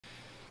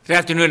Good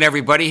afternoon,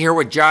 everybody. Here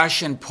with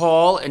Josh and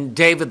Paul and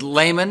David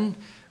Lamont,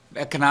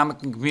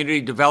 Economic and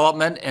Community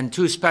Development, and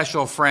two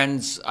special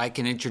friends I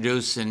can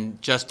introduce in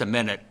just a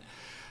minute.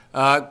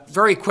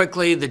 Very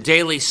quickly, the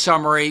daily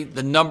summary.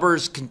 The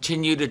numbers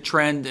continue to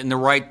trend in the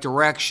right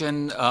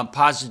direction.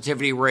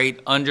 Positivity rate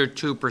under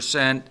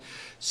 2%.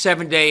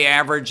 7-day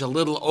average a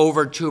little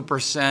over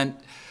 2%.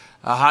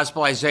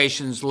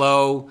 Hospitalizations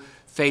low.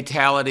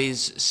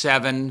 Fatalities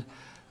 7.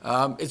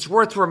 It's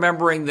worth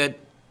remembering that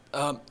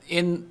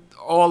in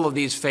all of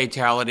these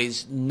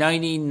fatalities,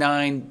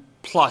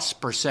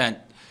 99+%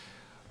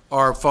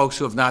 are folks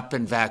who have not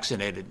been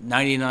vaccinated,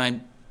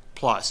 99+.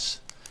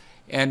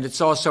 And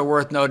it's also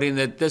worth noting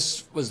that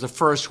this was the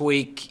first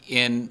week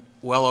in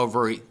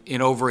over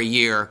a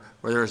year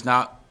where there's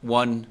not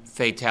one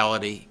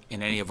fatality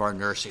in any of our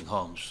nursing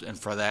homes. And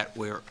for that,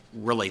 we're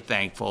really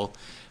thankful.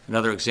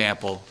 Another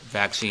example,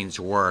 vaccines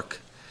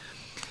work.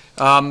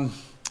 As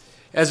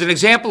an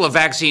example of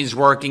vaccines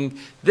working,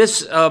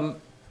 this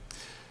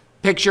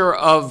picture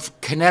of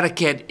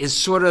Connecticut is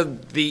sort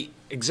of the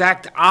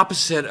exact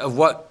opposite of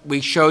what we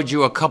showed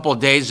you a couple of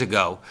days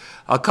ago.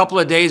 A couple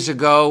of days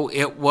ago,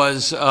 it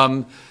was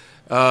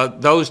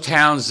those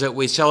towns that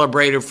we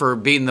celebrated for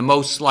being the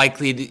most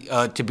likely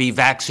to be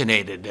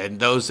vaccinated,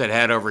 and those that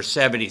had over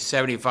 70,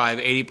 75,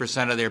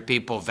 80% of their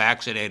people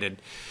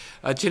vaccinated.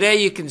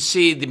 Today, you can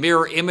see the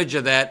mirror image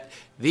of that.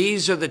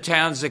 These are the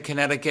towns in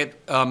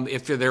Connecticut,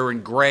 if they're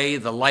in gray,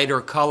 the lighter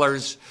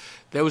colors.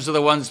 Those are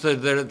the ones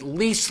that are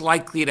least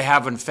likely to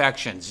have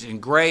infections. In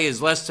gray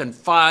is less than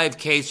 5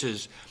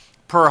 cases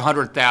per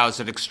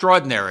 100,000.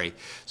 Extraordinary.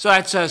 So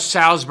that's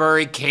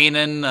Salisbury,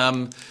 Canaan.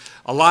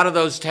 A lot of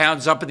those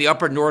towns up in the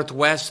upper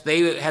Northwest,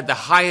 they had the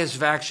highest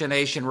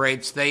vaccination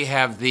rates. They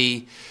have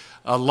the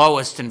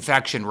lowest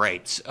infection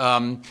rates.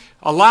 A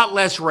lot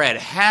less red.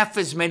 Half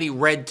as many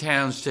red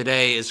towns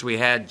today as we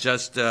had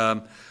just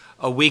a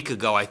week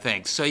ago, I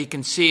think. So you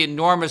can see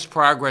enormous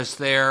progress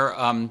there.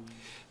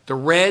 The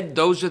red,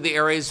 those are the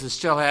areas that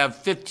still have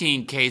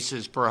 15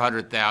 cases per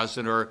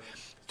 100,000, or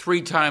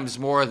 3 times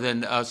more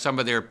than some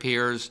of their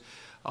peers.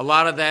 A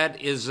lot of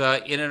that is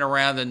in and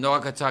around the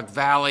Naugatuck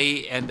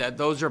Valley, and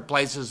those are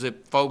places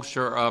that folks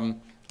are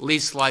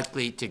least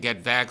likely to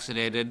get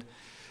vaccinated.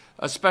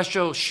 A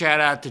special shout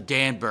out to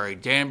Danbury.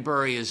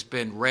 Danbury has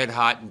been red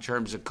hot in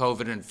terms of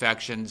COVID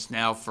infections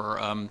now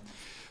for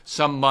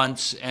some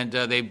months, and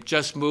they've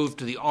just moved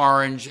to the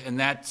orange, and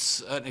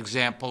that's an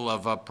example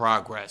of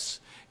progress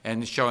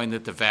and showing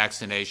that the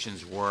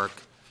vaccinations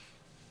work.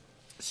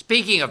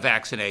 Speaking of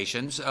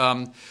vaccinations,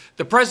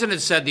 the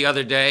president said the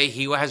other day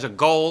he has a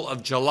goal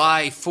of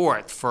July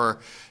 4th for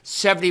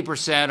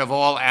 70% of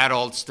all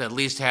adults to at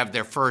least have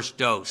their first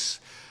dose.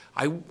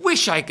 I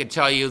wish I could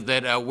tell you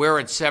that we're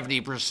at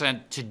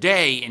 70%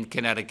 today in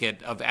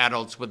Connecticut of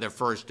adults with their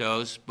first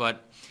dose,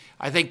 but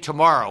I think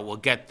tomorrow we'll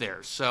get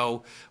there.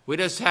 So we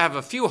just have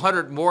a few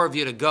hundred more of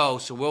you to go,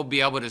 so we'll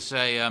be able to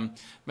say,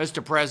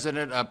 Mr.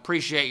 President,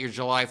 appreciate your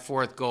July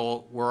 4th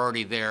goal. We're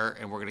already there,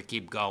 and we're going to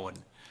keep going.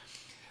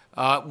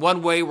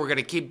 One way we're going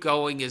to keep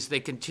going is they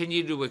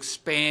continue to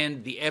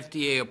expand the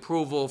FDA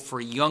approval for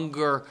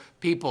younger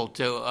people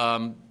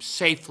to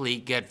safely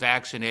get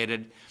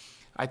vaccinated.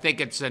 I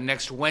think it's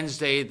next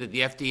Wednesday that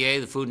the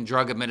FDA, the Food and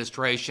Drug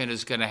Administration,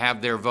 is going to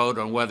have their vote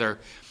on whether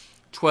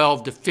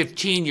 12 to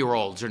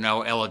 15-year-olds are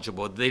now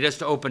eligible. They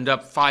just opened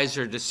up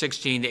Pfizer to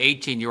 16 to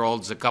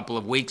 18-year-olds a couple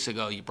of weeks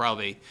ago. You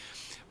probably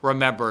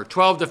remember.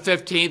 12 to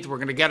 15th, we're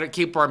going to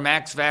keep our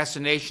max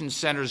vaccination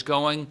centers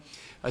going,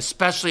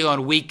 especially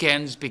on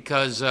weekends,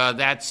 because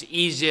that's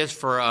easiest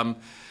for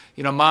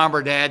mom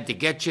or dad to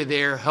get you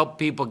there, help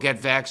people get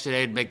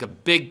vaccinated, make a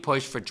big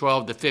push for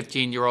 12 to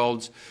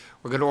 15-year-olds.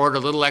 We're going to order a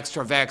little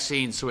extra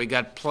vaccine, so we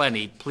got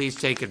plenty. Please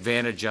take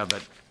advantage of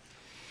it.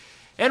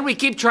 And we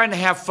keep trying to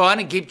have fun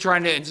and keep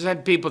trying to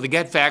incent people to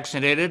get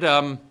vaccinated.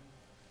 A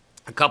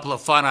couple of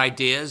fun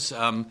ideas.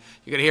 You're going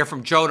to hear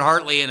from Joan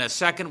Hartley in a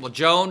second. Well,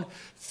 Joan,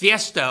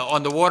 fiesta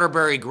on the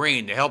Waterbury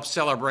Green to help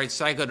celebrate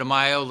Cinco de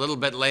Mayo. A little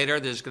bit later,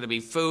 there's going to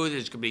be food,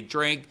 there's going to be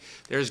drink,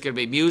 there's going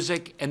to be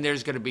music, and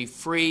there's going to be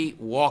free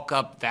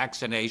walk-up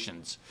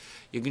vaccinations.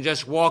 You can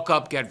just walk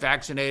up, get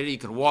vaccinated. You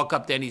can walk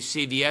up to any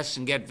CVS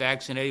and get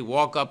vaccinated.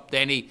 Walk up to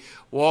any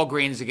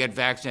Walgreens and get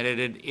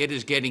vaccinated. It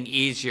is getting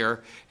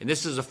easier, and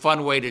this is a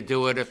fun way to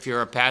do it if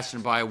you're passing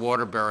by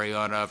Waterbury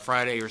on a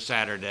Friday or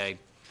Saturday.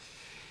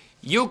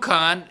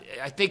 UConn,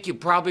 I think you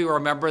probably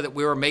remember that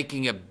we were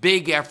making a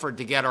big effort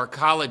to get our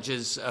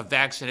colleges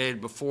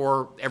vaccinated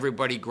before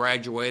everybody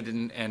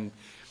graduated and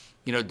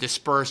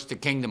dispersed to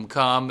Kingdom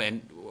Come,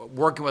 and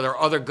working with our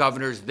other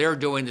governors, they're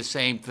doing the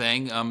same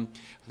thing. I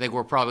think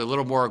we're probably a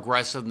little more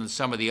aggressive than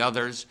some of the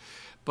others.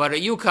 But at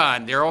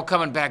UConn, they're all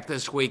coming back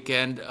this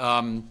weekend.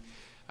 I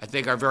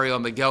think our very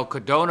own Miguel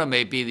Cardona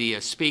may be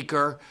the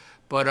speaker.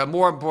 But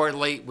more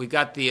importantly, we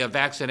got the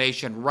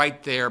vaccination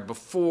right there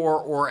before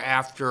or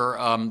after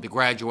the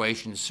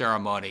graduation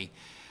ceremony.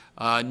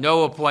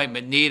 No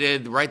appointment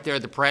needed. Right there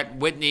at the Pratt &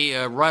 Whitney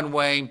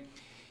runway.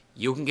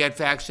 You can get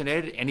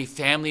vaccinated. Any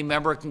family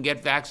member can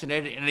get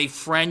vaccinated. Any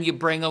friend you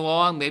bring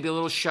along, maybe a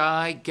little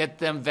shy, get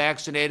them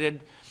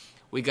vaccinated.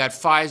 We got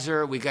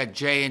Pfizer. We got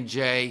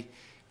J&J.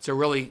 It's a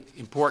really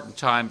important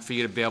time for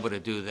you to be able to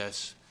do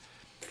this.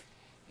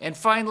 And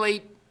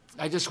finally,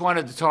 I just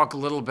wanted to talk a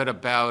little bit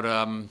about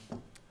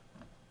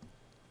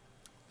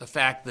the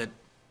fact that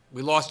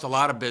we lost a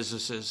lot of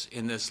businesses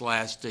in this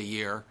last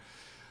year,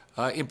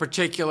 in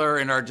particular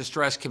in our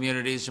distressed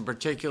communities, in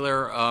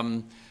particular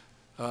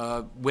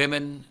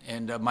women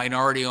and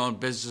minority-owned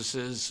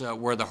businesses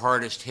were the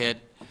hardest hit.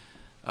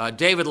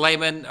 David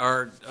Lamont,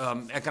 our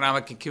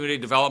Economic and Community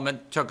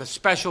Development, took a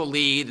special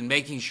lead in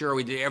making sure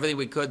we did everything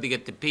we could to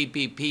get the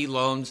PPP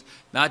loans,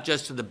 not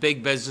just to the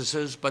big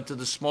businesses, but to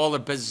the smaller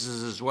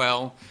businesses as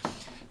well.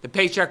 The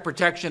Paycheck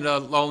Protection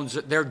loans,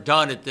 they're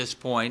done at this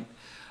point.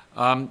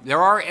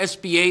 There are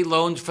SBA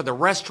loans for the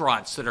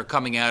restaurants that are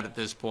coming out at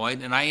this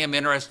point, and I am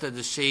interested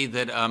to see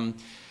that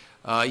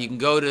you can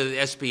go to the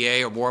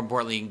SBA, or more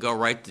importantly, you can go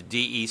right to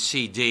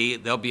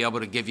DECD. They'll be able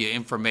to give you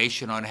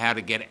information on how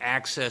to get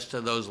access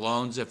to those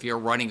loans if you're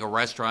running a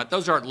restaurant.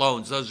 Those aren't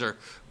loans. Those are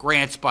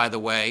grants, by the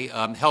way,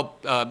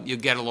 help you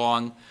get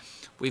along.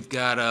 We've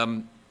got,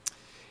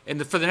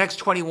 for the next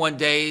 21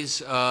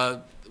 days,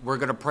 we're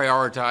going to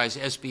prioritize,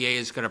 SBA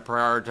is going to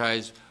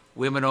prioritize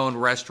women-owned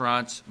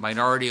restaurants,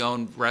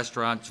 minority-owned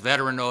restaurants,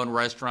 veteran-owned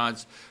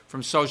restaurants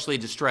from socially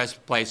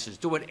distressed places,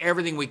 doing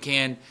everything we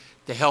can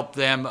to help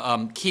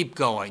them keep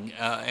going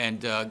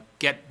and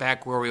get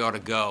back where we ought to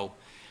go.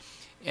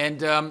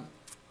 And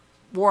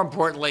more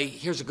importantly,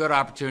 here's a good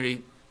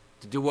opportunity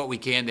to do what we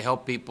can to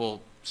help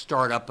people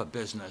start up a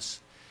business.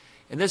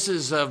 And this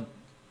is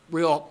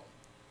real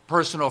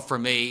personal for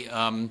me.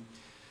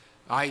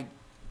 I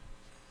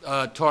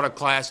taught a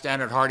class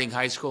down at Harding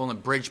High School in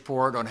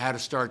Bridgeport on how to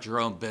start your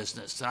own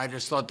business. And I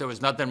just thought there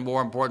was nothing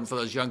more important for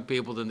those young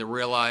people than to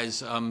realize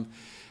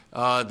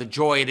the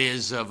joy it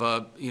is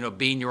of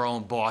being your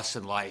own boss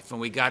in life. And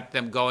we got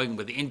them going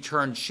with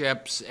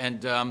internships,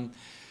 and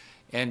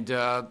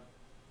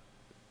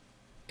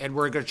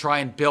we're going to try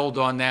and build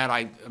on that.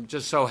 I'm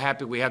just so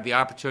happy we have the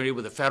opportunity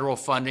with the federal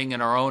funding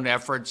and our own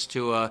efforts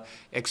to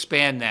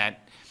expand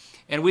that.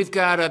 And we've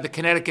got the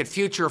Connecticut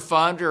Future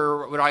Fund,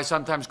 or what I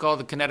sometimes call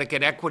the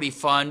Connecticut Equity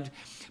Fund,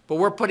 but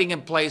we're putting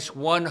in place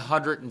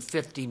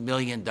 $150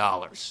 million.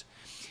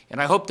 And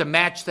I hope to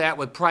match that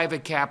with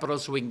private capital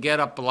so we can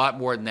get up a lot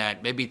more than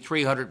that, maybe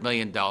 $300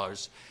 million.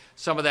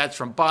 Some of that's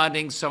from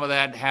bonding, some of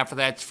that, half of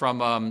that's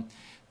from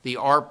the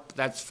ARP,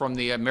 that's from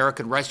the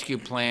American Rescue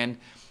Plan.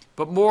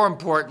 But more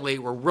importantly,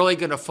 we're really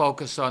going to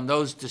focus on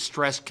those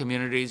distressed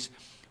communities.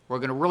 We're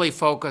going to really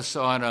focus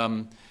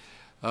on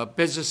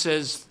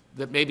businesses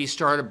that may be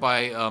started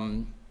by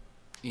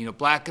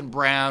black and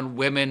brown,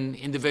 women,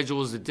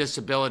 individuals with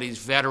disabilities,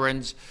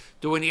 veterans,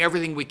 doing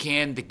everything we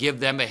can to give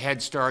them a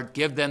head start,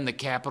 give them the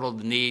capital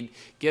they need,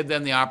 give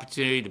them the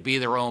opportunity to be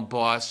their own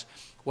boss,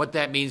 what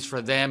that means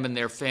for them and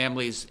their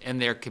families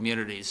and their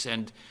communities.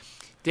 And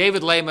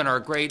David Lamont, our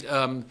great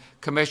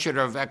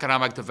Commissioner of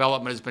Economic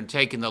Development, has been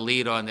taking the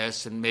lead on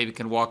this and maybe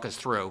can walk us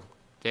through.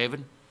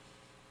 David?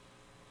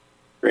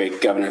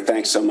 Great, Governor.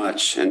 Thanks so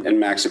much. And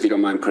Max, if you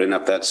don't mind putting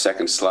up that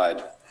second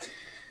slide.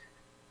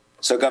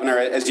 So, Governor,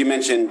 as you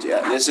mentioned,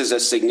 this is a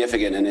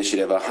significant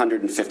initiative,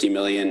 $150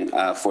 million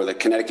for the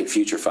Connecticut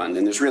Future Fund.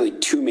 And there's really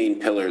two main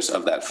pillars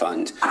of that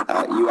fund.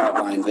 You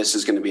outlined this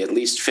is going to be at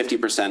least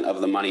 50%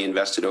 of the money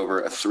invested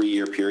over a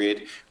 3-year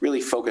period,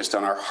 really focused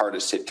on our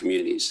hardest hit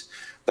communities.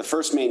 The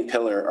first main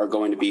pillar are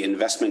going to be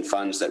investment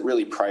funds that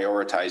really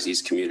prioritize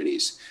these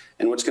communities.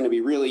 And what's going to be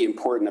really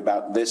important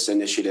about this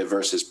initiative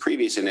versus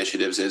previous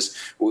initiatives is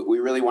we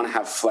really want to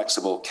have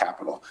flexible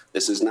capital.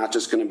 This is not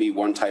just going to be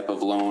one type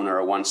of loan or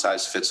a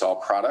one-size-fits-all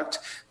product.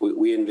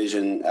 We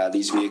envision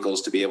these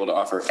vehicles to be able to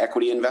offer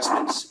equity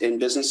investments in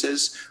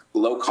businesses,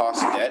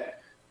 low-cost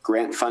debt,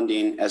 grant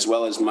funding, as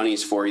well as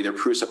monies for either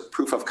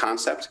proof of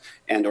concept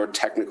and or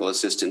technical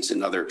assistance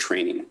in other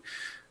training.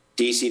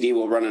 DCD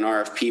will run an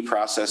RFP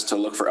process to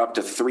look for up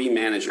to 3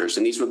 managers,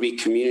 and these would be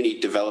community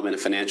development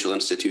and financial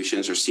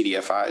institutions, or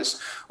CDFIs,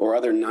 or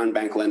other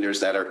non-bank lenders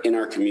that are in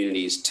our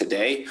communities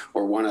today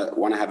or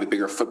want to have a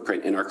bigger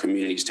footprint in our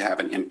communities to have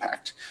an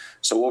impact.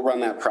 So we'll run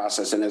that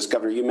process. And as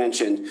Governor, you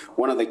mentioned,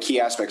 one of the key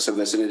aspects of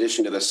this, in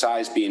addition to the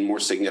size being more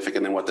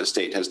significant than what the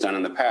state has done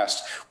in the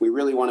past, we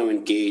really want to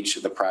engage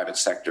the private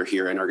sector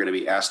here and are going to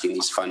be asking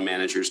these fund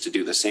managers to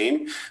do the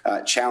same,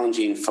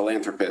 challenging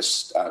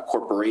philanthropists,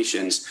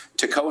 corporations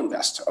to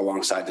co-invest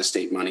alongside the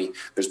state money.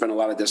 There's been a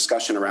lot of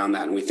discussion around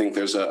that, and we think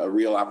there's a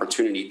real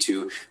opportunity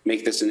to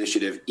make this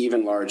initiative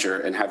even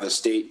larger and have the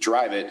state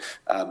drive it,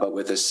 but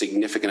with a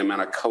significant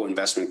amount of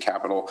co-investment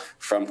capital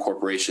from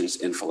corporations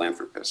and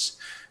philanthropists.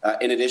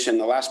 In addition,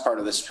 the last part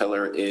of this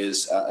pillar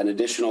is an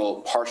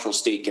additional partial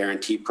state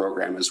guarantee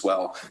program as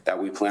well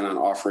that we plan on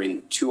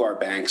offering to our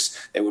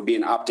banks. It would be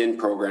an opt-in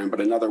program,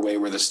 but another way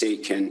where the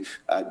state can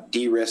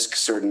de-risk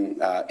certain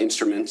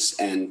instruments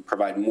and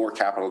provide more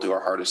capital to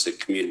our hardest hit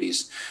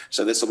communities.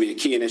 So this will be a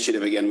key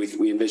initiative. Again,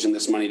 we envision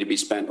this money to be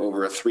spent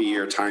over a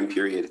 3-year time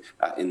period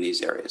in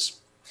these areas.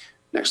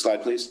 Next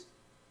slide, please.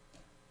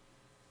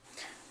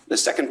 The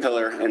second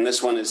pillar, and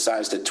this one is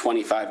sized at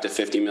 25 to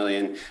 50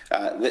 million,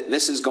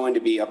 this is going to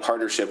be a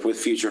partnership with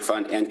Future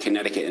Fund and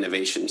Connecticut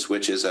Innovations,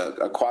 which is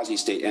a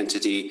quasi-state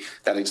entity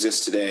that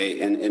exists today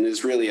and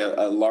is really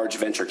a large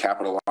venture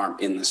capital arm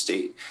in the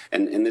state.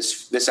 And in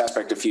this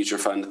aspect of Future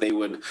Fund, they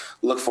would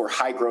look for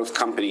high growth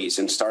companies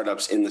and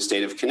startups in the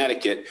state of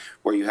Connecticut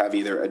where you have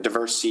either a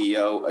diverse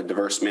CEO, a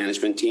diverse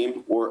management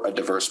team, or a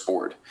diverse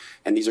board.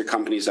 And these are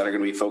companies that are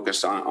going to be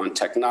focused on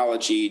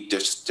technology,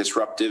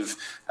 disruptive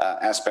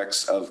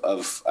aspects of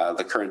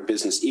the current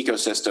business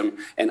ecosystem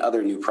and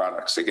other new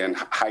products. Again,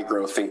 high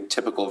growth, think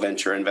typical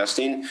venture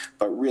investing,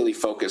 but really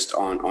focused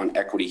on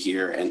equity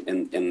here and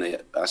in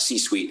the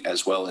C-suite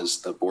as well as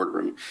the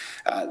boardroom.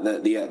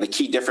 The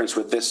key difference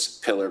with this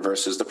pillar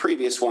versus the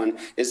previous one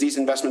is these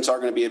investments are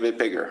going to be a bit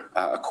bigger,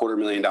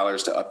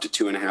 $250,000 to up to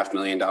 $2.5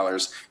 million,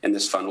 and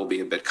this fund will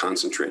be a bit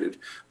concentrated.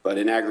 But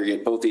in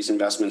aggregate, both these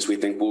investments we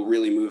think will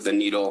really move the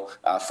needle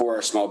for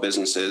our small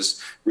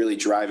businesses, really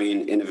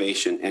driving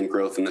innovation and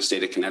growth in the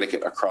state of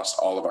Connecticut across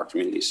all of our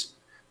communities.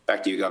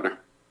 Back to you, Governor.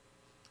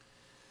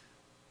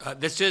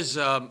 This is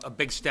a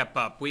big step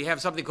up. We have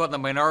something called the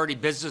Minority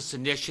Business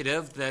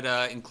Initiative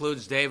that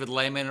includes David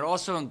Lamont. It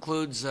also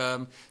includes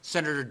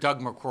Senator Doug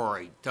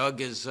McCrory.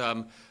 Doug is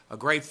a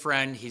great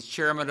friend. He's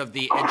chairman of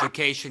the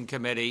Education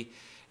Committee.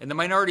 And the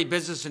Minority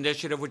Business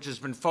Initiative, which has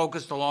been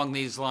focused along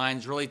these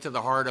lines, really to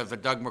the heart of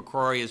Doug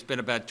McCrory, has been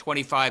about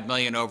 $25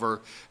 million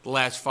over the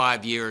last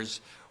 5 years.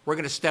 We're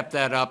going to step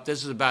that up.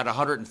 This is about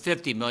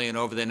 $150 million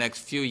over the next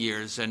few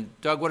years. And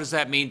Doug, what does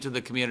that mean to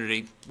the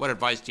community? What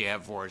advice do you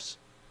have for us?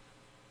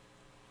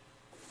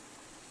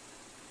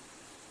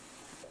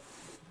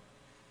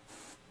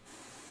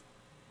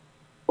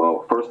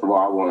 Well, first of all,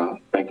 I want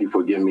to thank you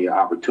for giving me an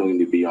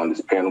opportunity to be on this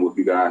panel with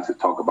you guys to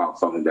talk about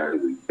something that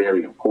is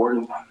very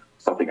important,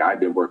 something I've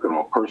been working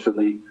on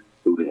personally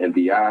through the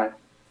NBI.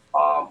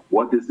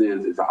 What this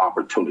is an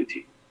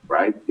opportunity,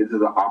 right? This is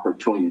an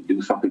opportunity to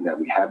do something that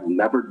we have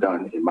never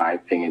done, in my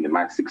opinion, in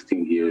my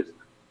 16 years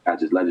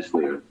as a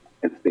legislator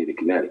in the state of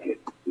Connecticut.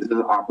 This is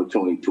an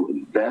opportunity to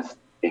invest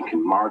in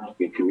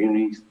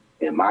communities,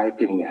 in my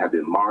opinion, that have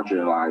been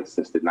marginalized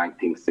since the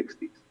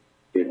 1960s.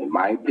 In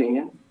my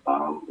opinion,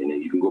 and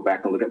then you can go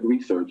back and look at the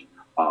research,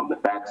 the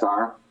facts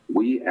are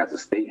we as a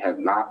state have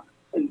not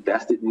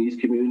invested in these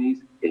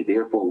communities, and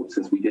therefore,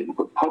 since we didn't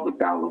put public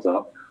dollars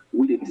up,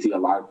 we didn't see a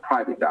lot of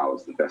private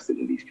dollars invested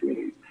in these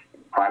communities.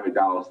 Private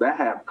dollars that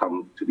have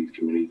come to these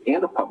communities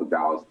and the public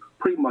dollars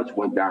pretty much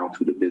went down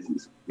to the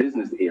business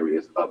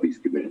areas of these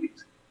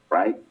communities,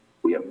 right?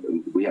 We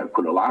have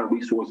put a lot of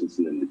resources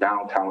in the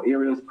downtown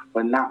areas,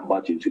 but not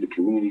much into the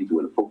communities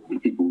where the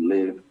people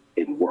live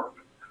and work.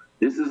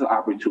 This is an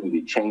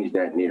opportunity to change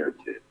that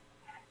narrative.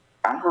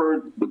 I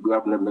heard the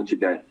governor mention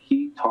that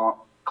he taught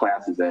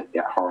classes at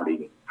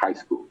Harding High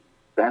School.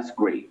 That's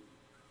great.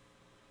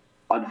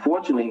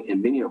 Unfortunately,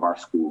 in many of our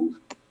schools,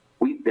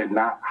 they're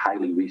not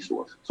highly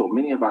resourced. So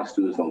many of our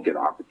students don't get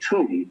an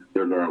opportunity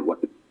to learn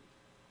what to do.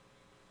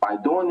 By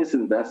doing this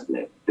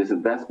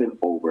investment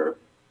over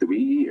 3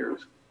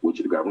 years, which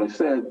the governor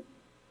said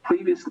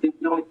previously,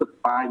 we only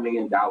put $5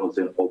 million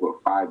in over a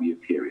 5-year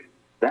period.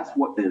 That's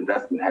what the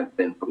investment has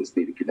been for the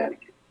state of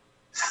Connecticut,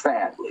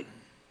 sadly.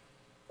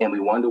 And we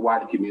wonder why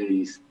the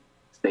communities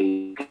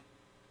stay.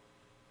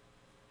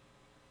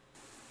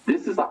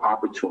 This is an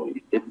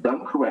opportunity, if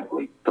done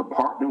correctly, to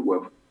partner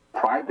with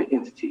private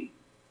entities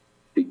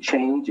to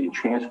change and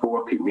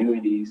transform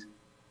communities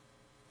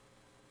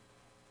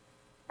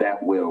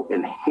that will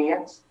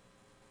enhance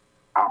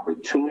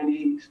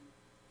opportunities,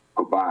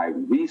 provide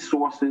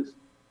resources,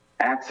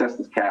 access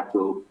to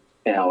capital,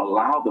 and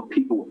allow the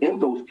people in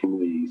those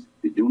communities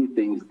to do the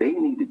things they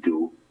need to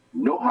do,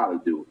 know how to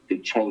do, to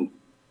change.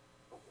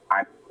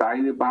 I'm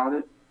excited about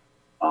it.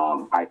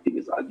 I think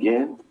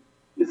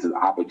this is an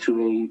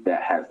opportunity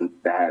that has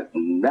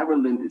never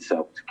lent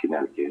itself to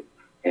Connecticut.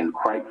 And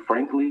quite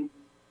frankly,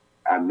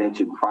 I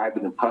mentioned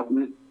private and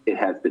public. It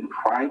has been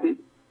private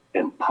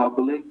and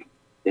public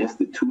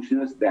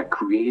institutions that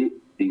created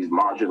these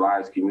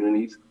marginalized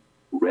communities,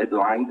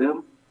 redlined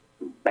them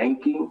through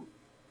banking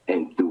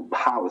and through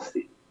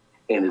policy.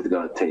 And it's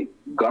going to take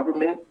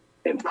government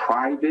and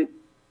private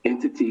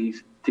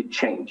entities to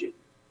change it.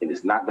 And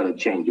it's not going to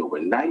change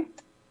overnight,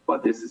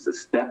 but this is a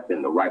step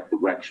in the right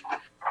direction.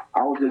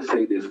 I will just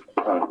say this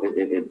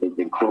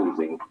in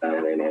closing,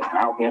 and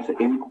I'll answer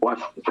any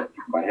questions that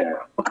you might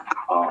have.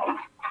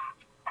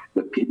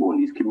 The people in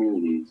these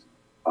communities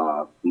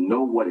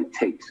know what it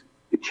takes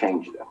to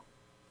change them.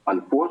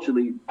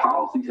 Unfortunately,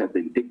 policies have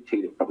been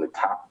dictated from the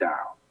top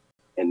down,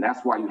 and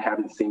that's why you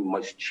haven't seen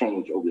much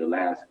change over the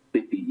last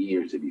 50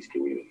 years in these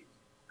communities.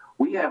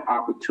 We have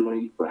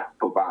opportunity to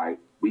provide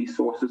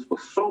resources for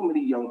so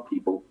many young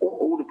people or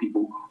older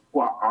people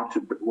who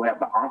have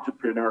the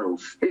entrepreneurial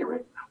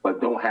spirit but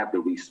don't have the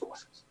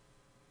resources.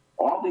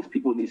 All these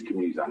people in these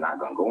communities are not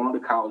going to go on to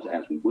college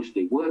as we wish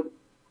they would,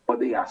 but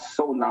they are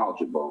so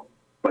knowledgeable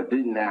but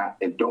didn't have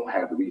and don't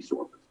have the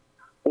resources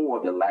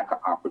or the lack of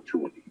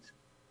opportunities.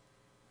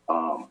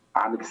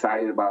 I'm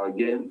excited about it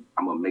again.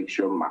 I'm going to make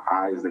sure my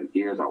eyes and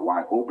ears are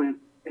wide open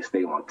and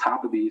stay on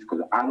top of these,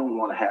 because I don't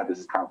want to have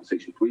this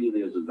conversation 3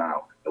 years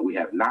now and we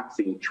have not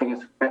seen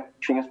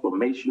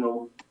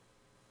transformational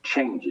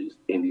changes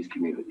in these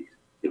communities.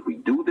 If we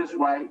do this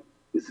right,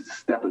 this is a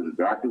step in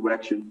the right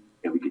direction,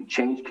 and we can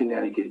change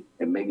Connecticut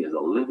and make it as a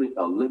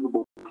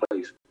livable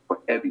place for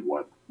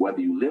everyone, whether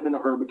you live in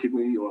an urban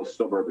community or a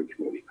suburban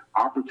community.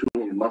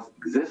 Opportunity must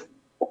exist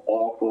for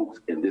all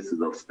folks, and this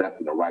is a step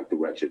in the right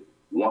direction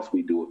once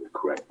we do it the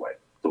correct way.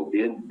 So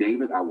then,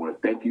 David, I want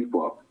to thank you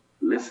for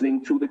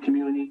listening to the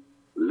community,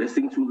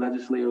 listening to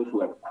legislators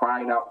who have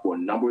cried out for a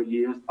number of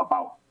years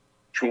about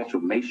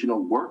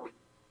transformational work.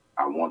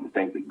 I want to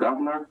thank the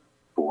governor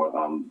for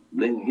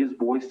lending his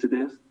voice to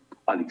this,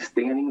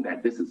 understanding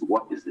that this is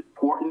what is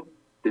important.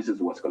 This is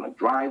what's going to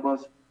drive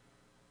us.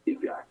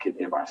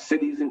 If our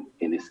cities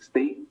in this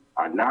state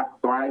are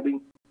not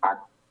thriving,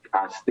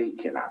 our state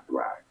cannot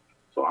thrive.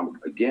 So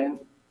again,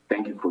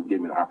 thank you for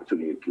giving me an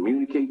opportunity to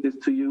communicate this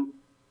to you.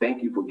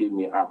 Thank you for giving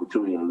me an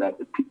opportunity to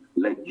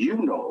let you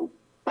know,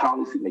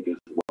 policymakers,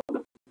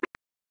 what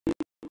the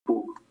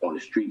people on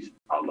the streets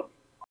are looking.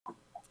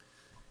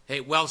 Hey,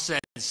 well said,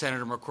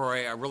 Senator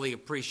McCrory. I really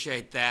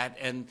appreciate that.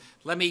 And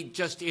let me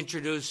just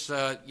introduce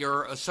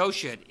your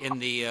associate in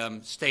the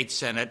State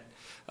Senate,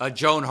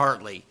 Joan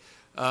Hartley.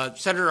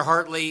 Senator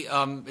Hartley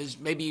is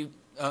maybe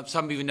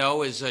some of you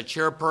know is a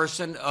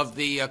chairperson of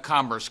the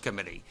Commerce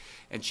Committee,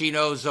 and she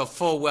knows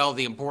full well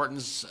the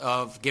importance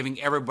of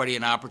giving everybody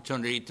an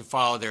opportunity to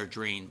follow their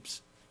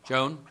dreams.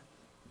 Joan?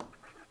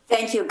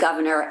 Thank you,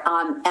 Governor.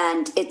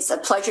 And it's a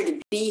pleasure to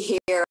be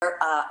here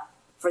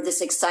for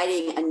this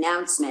exciting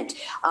announcement.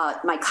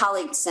 My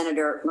colleague,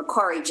 Senator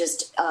McCrory,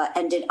 just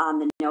ended on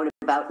the note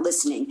about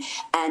listening.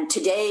 And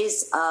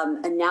today's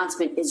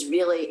announcement is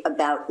really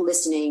about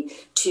listening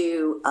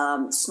to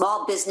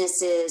small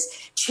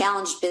businesses,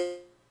 challenged businesses.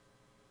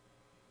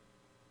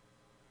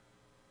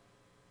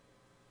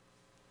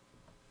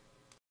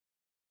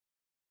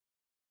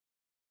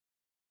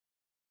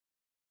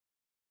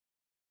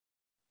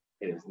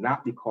 And it's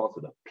not because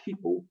of the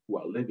people who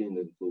are living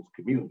in those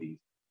communities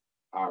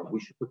we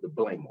should put the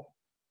blame on.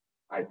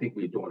 I think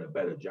we're doing a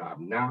better job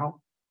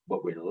now,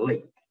 but we're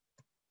late.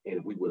 And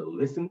if we would have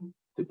listened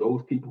to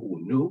those people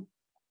who knew,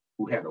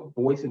 who had a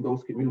voice in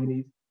those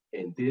communities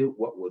and did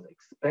what was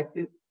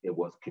expected and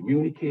was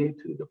communicated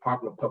to the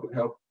Department of Public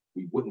Health,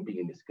 we wouldn't be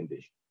in this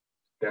condition.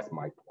 That's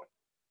my point.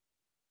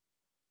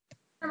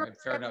 All right,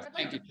 fair enough.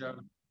 Thank you, Joe.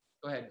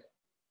 Go ahead.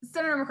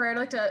 Senator McCrory, I'd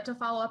like to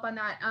follow up on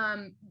that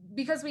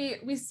because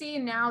we see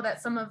now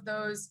that some of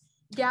those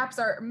gaps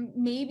are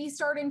maybe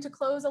starting to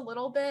close a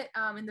little bit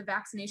in the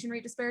vaccination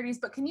rate disparities,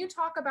 but can you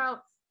talk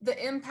about the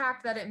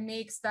impact that it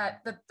makes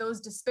that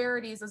those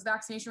disparities, those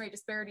vaccination rate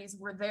disparities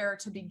were there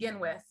to begin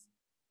with,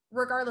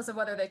 regardless of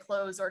whether they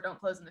close or don't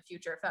close in the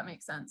future, if that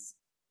makes sense?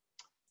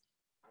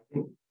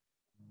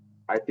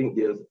 I think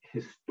there's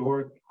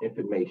historic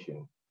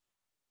information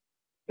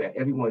that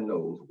everyone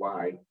knows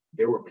why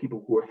there were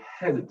people who were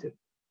hesitant,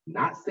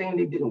 not saying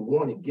they didn't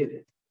want to get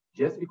it.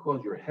 Just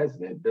because you're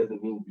hesitant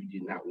doesn't mean you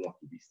did not want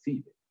to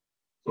receive it.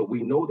 So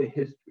we know the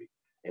history,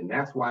 and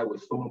that's why it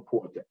was so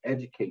important to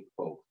educate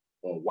folks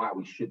on why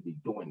we should be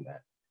doing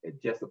that, and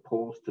just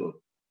opposed to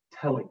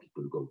telling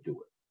people to go do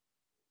it.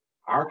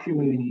 Our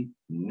community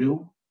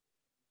knew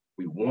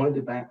we wanted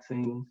the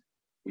vaccines,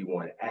 we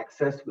wanted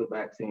access to the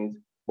vaccines,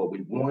 but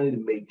we wanted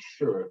to make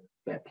sure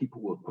that people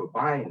who were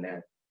providing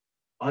that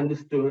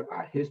understood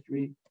our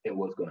history and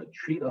was going to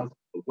treat us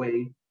the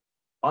way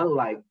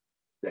unlike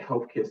the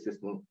healthcare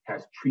system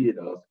has treated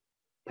us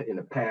in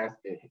the past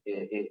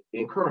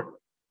and currently,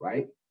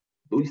 right?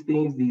 These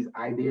things, these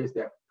ideas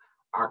that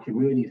our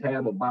communities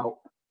have about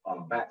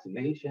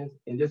vaccinations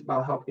and just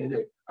about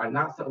healthcare are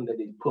not something that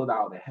they pulled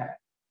out of the hat.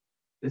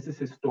 This is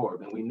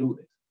historic, and we knew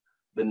this.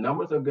 The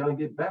numbers are going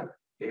to get better.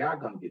 They are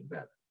going to get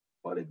better.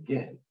 But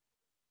again,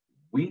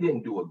 we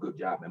didn't do a good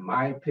job, in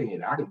my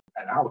opinion. I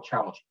would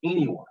challenge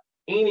anyone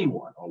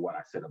on what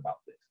I said about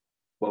this.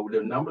 But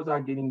the numbers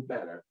are getting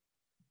better,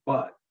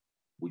 but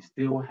we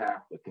still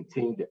have to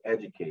continue to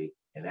educate.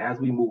 And as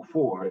we move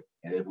forward,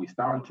 and if we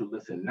start to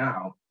listen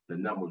now, the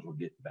numbers will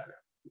get better.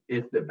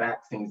 If the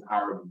vaccines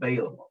are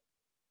available,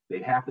 they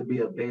have to be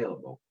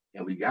available.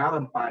 And we got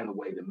to find a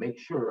way to make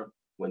sure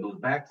when those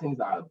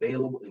vaccines are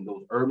available in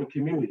those urban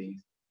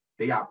communities,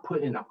 they are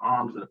put in the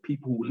arms of the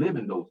people who live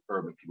in those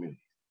urban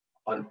communities.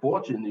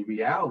 Unfortunately, the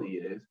reality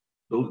is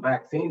those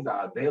vaccines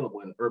are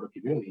available in urban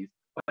communities,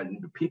 but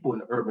the people in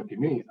the urban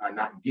communities are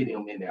not getting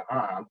them in their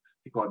arms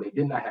because they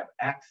did not have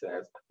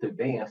access to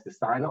vans to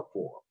sign up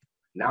for them.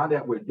 Now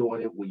that we're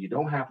doing it where you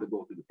don't have to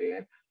go through the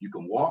van, you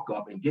can walk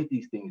up and get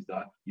these things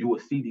done, you will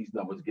see these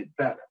numbers get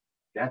better.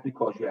 That's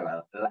because you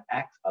have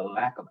a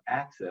lack of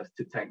access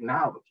to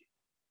technology.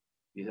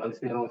 You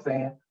understand what I'm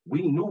saying?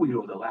 We knew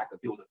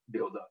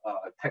there was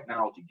a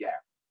technology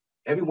gap.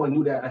 Everyone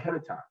knew that ahead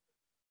of time,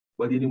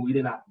 but we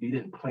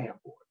didn't plan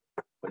for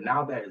it. But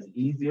now that it's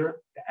easier,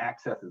 the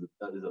access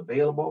is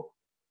available,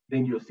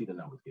 then you'll see the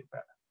numbers get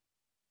better.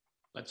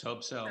 Let's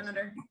hope so.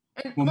 Senator.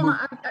 And We'll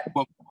Lamont,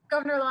 well-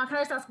 Governor Lamont, can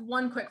I just ask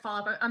one quick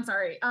follow-up? I'm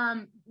sorry.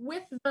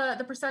 With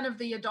the percent of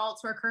the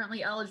adults who are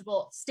currently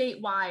eligible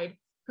statewide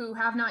who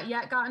have not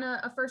yet gotten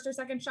a first or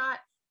second shot,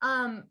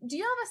 do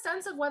you have a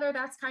sense of whether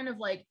that's kind of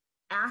like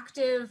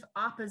active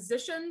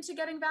opposition to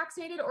getting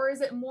vaccinated, or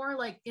is it more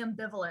like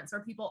ambivalence,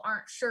 or people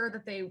aren't sure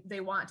that they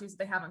want to, so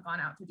they haven't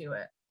gone out to do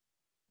it?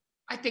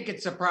 I think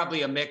it's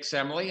probably a mix,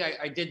 Emily.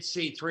 I did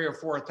see 3,000 or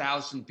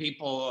 4,000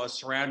 people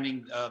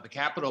surrounding the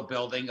Capitol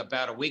building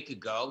about a week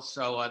ago.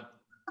 So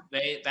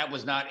that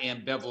was not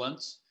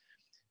ambivalence.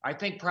 I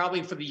think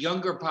probably for the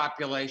younger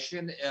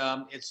population,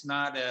 it's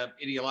not an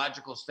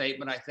ideological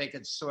statement. I think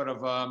it's sort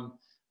of,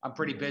 I'm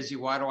pretty busy.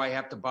 Why do I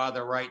have to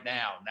bother right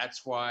now? And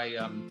that's why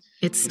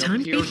it's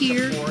time to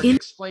hear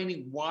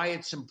explaining why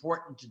it's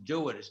important to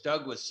do it, as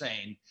Doug was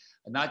saying.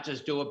 And not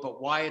just do it, but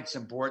why it's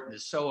important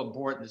is so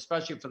important,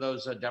 especially for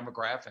those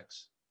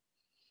demographics.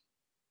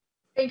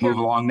 Thank you. Move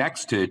along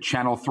next to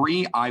Channel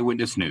 3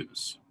 Eyewitness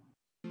News.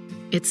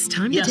 It's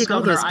time to Yes, take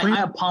Governor, all those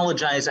I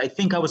apologize. I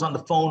think I was on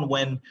the phone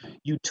when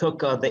you took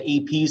the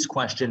AP's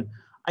question.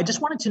 I just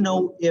wanted to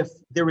know if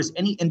there was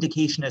any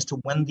indication as to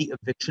when the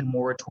eviction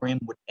moratorium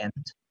would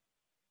end.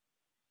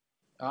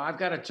 I've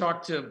got to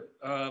talk to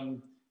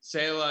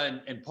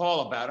Selah and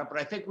Paul about it, but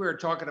I think we were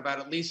talking about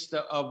at least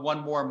one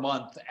more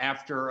month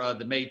after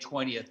the May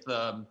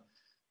 20th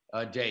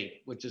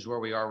date, which is where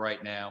we are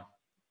right now.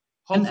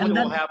 Hopefully, and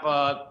then,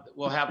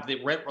 we'll have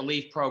the rent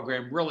relief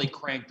program really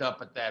cranked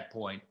up at that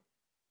point.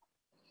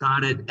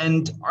 Got it.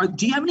 And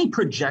do you have any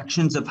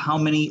projections of how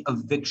many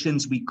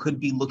evictions we could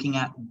be looking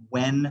at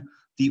when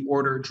the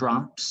order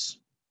drops?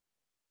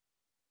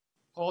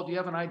 Paul, do you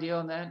have an idea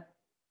on that?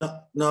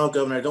 No,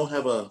 Governor, I don't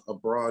have a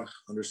broad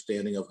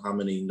understanding of how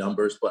many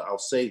numbers, but I'll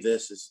say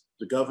this is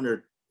the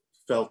governor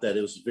felt that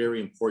it was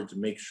very important to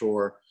make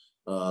sure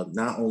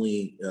not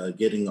only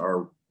getting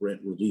our rent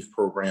relief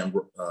program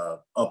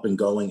up and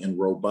going and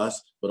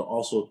robust, but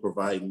also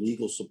provide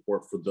legal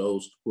support for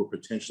those who are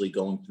potentially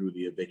going through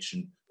the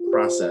eviction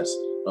process,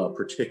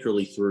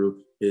 particularly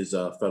through his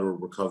federal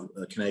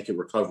Connecticut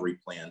recovery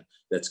plan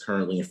that's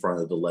currently in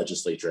front of the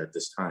legislature at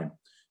this time.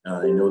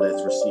 I know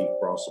that's received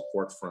broad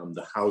support from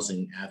the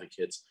housing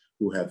advocates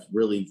who have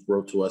really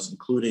wrote to us,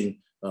 including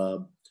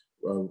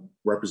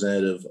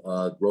Representative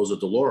Rosa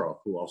DeLauro,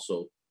 who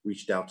also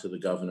reached out to the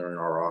governor in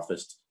our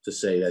office to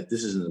say that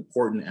this is an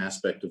important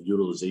aspect of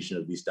utilization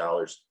of these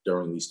dollars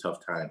during these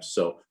tough times.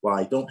 So while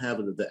I don't have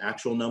the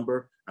actual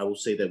number, I will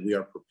say that we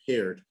are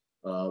prepared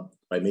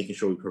by making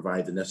sure we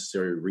provide the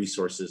necessary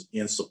resources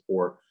and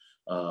support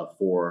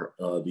for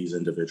these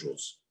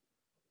individuals.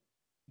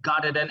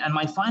 Got it. And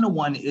my final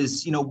one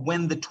is,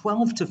 when the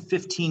 12 to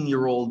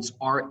 15-year-olds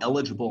are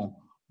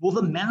eligible, will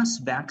the mass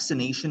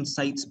vaccination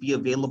sites be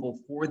available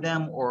for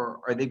them, or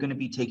are they going to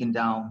be taken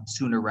down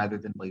sooner rather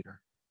than later?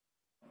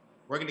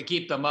 We're going to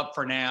keep them up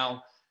for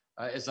now.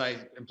 As I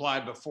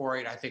implied before,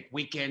 I think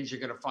weekends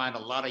you're going to find a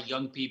lot of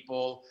young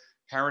people.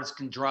 Parents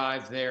can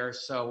drive there.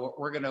 So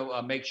we're going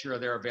to make sure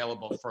they're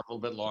available for a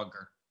little bit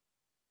longer.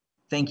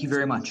 Thank you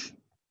very much.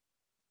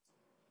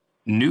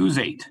 News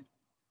 8.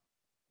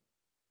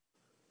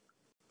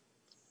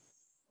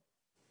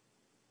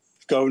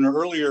 Governor,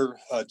 earlier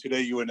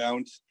today you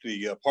announced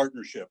the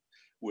partnership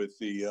with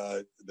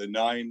the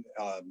 9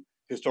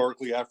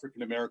 historically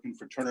African-American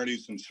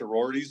fraternities and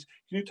sororities.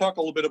 Can you talk a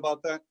little bit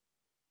about that?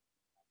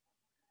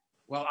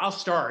 Well, I'll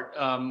start.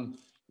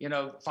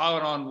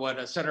 Following on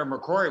what Senator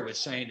McCrory was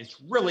saying, it's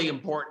really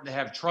important to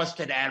have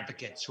trusted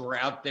advocates who are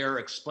out there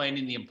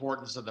explaining the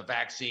importance of the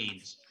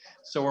vaccines.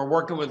 So we're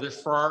working with the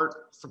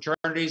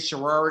fraternities,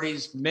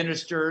 sororities,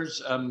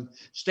 ministers,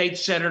 state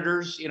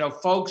senators,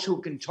 folks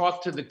who can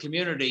talk to the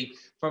community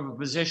from a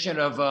position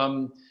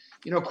of,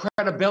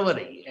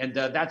 credibility. And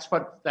that's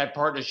what that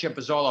partnership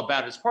is all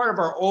about. It's part of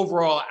our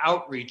overall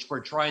outreach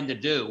we're trying to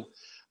do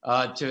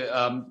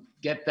to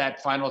get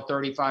that final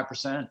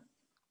 35%.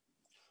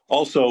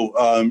 Also,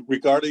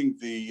 regarding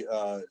the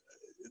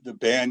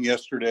ban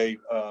yesterday,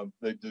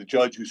 the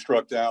judge who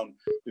struck down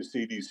the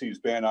CDC's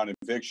ban on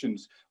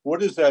evictions,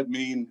 what does that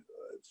mean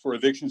for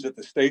evictions at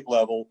the state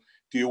level?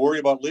 Do you worry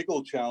about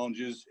legal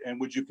challenges, and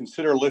would you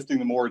consider lifting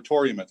the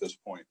moratorium at this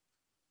point?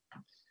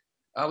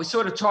 We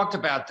sort of talked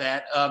about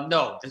that.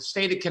 No, the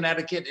state of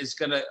Connecticut is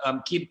going to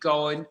keep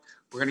going.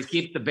 We're going to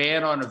keep the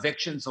ban on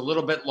evictions a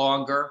little bit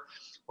longer.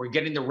 We're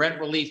getting the rent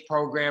relief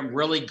program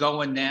really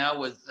going now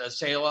with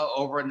Selah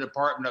over in the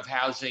Department of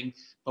Housing.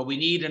 But we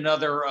need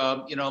another,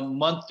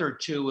 month or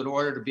two in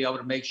order to be able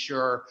to make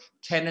sure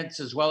tenants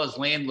as well as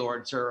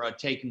landlords are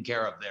taken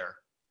care of there.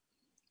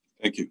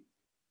 Thank you.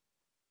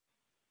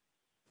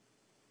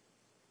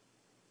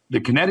 The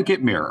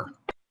Connecticut Mirror.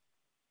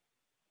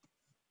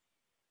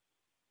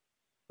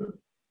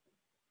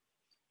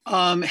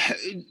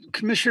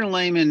 Commissioner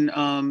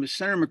Lamont,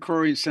 Senator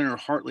McCrory and Senator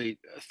Hartley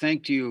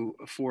thanked you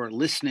for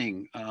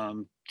listening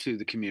to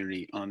the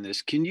community on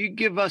this. Can you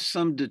give us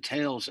some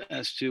details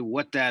as to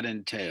what that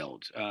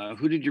entailed?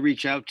 Who did you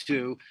reach out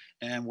to,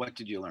 and what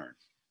did you learn?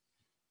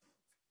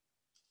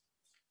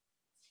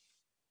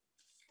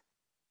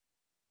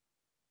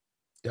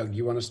 Doug,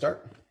 you want to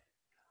start?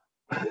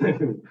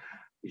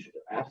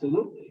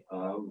 Absolutely.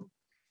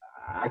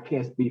 I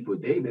can't speak for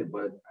David,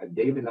 but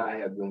David and I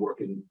have been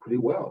working pretty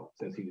well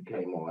since he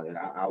came on. And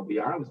I'll be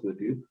honest with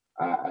you,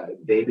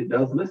 David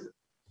does listen.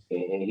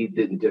 And he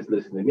didn't just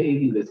listen to me,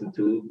 he listened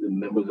to the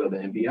members of the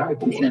MBI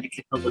board.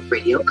 Connecticut Public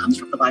Radio comes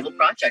from the Bible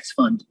Projects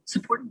Fund,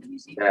 supporting the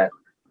museum. That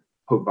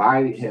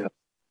provided him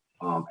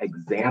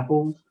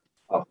examples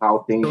of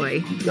how things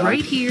can be done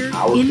right here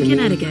in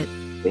Connecticut.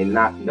 They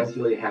not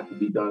necessarily have to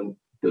be done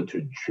the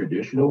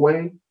traditional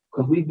way,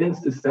 because we've been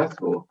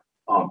successful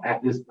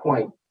at this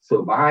point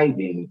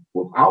surviving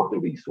without the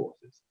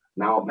resources.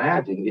 Now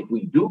imagine if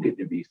we do get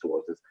the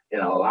resources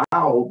and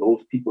allow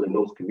those people in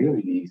those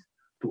communities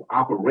to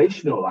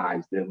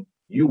operationalize them,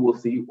 you will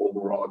see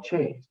overall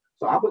change.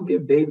 So I would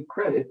give David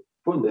credit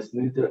for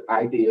listening to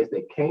ideas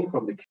that came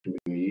from the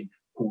community,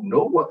 who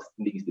know what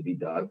needs to be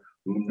done,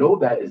 who know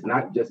that it's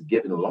not just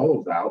giving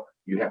loans out.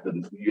 You have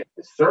to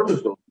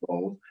service those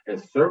loans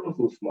and service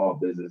those small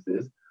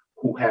businesses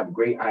who have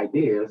great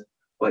ideas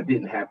but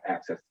didn't have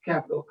access to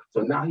capital.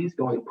 So now he's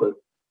going to put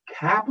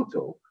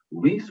capital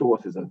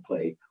resources in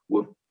play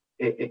with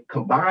it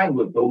combined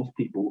with those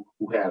people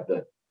who have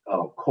the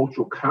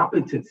cultural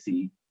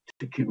competency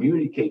to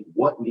communicate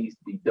what needs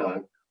to be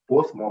done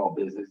for small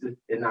businesses,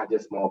 and not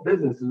just small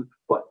businesses,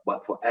 but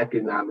for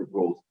economic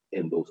growth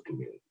in those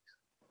communities.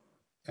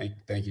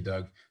 Thank you,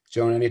 Doug.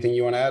 Joan, anything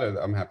you want to add?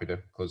 I'm happy to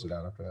close it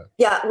out after that.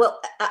 Yeah,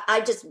 well,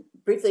 I just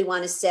briefly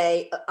want to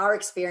say our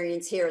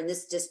experience here in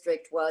this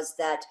district was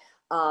that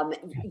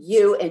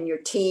you and your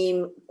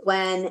team,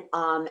 Gwen,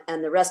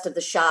 and the rest of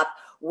the shop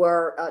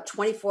were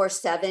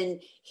 24/7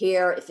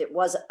 here. If it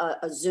was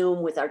a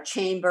Zoom with our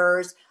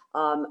chambers,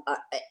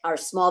 our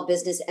small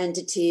business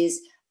entities,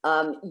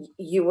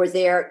 you were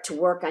there to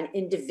work on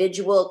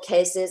individual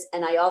cases.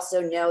 And I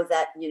also know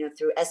that,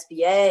 through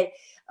SBA,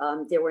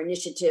 there were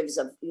initiatives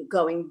of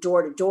going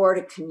door to door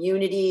to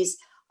communities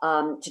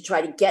to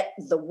try to get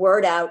the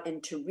word out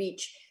and to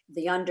reach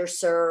the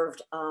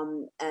underserved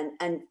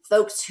and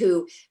folks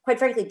who, quite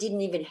frankly, didn't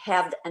even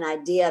have an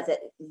idea that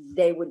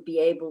they would be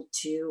able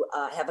to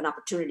have an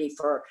opportunity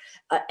for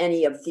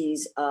any of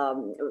these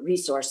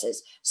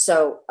resources.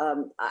 So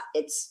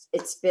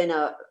it's been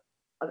a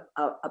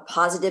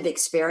positive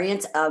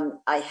experience.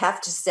 I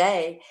have to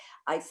say,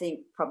 I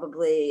think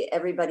probably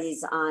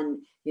everybody's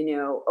on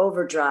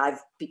overdrive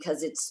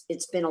because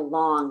it's been a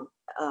long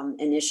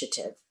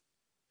initiative.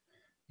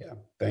 Yeah,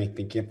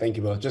 thank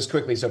you both. Just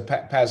quickly, so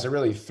Paz, there are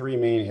really three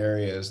main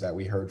areas that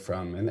we heard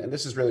from, and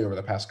this is really over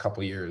the past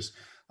couple of years.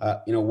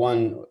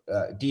 One,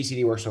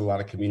 DCD works with a lot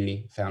of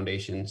community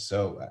foundations,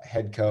 so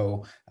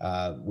HEDCO,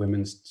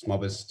 Women's Small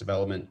Business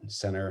Development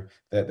Center,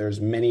 that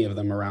there's many of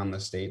them around the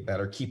state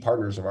that are key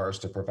partners of ours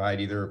to provide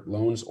either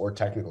loans or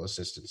technical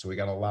assistance. So we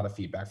got a lot of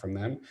feedback from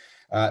them.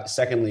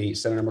 Secondly,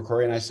 Senator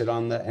McCrory and I sit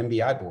on the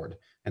MBI board,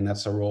 and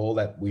that's a role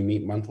that we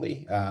meet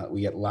monthly.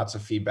 We get lots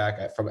of feedback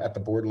at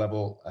the board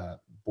level,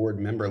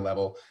 board member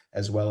level,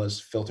 as well as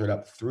filtered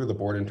up through the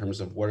board in terms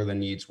of what are the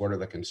needs, what are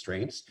the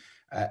constraints.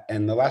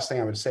 And the last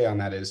thing I would say on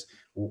that is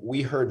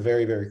we heard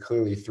very, very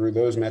clearly through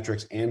those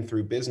metrics and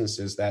through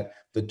businesses that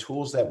the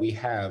tools that we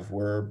have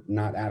were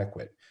not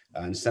adequate.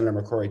 And Senator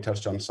McCrory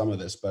touched on some of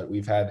this, but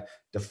we've had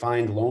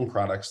defined loan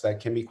products that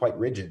can be quite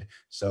rigid.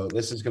 So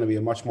this is going to be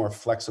a much more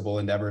flexible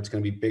endeavor. It's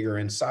going to be bigger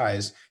in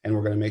size, and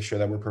we're going to make sure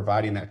that we're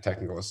providing that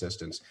technical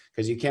assistance,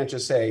 because you can't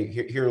just say,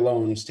 here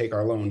loans, take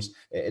our loans.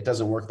 It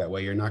doesn't work that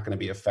way. You're not going to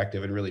be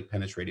effective in really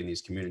penetrating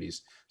these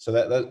communities. So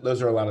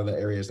those are a lot of the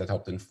areas that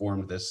helped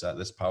inform this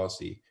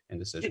policy and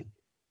decision.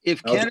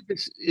 If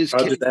cannabis is,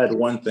 I'll just add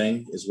one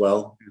thing as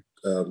well,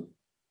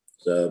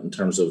 in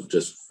terms of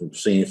just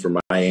seeing it from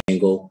my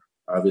angle.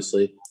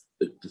 Obviously,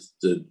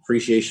 the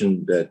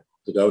appreciation that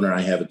the governor and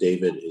I have of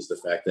David is the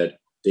fact that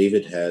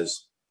David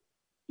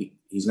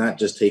he's not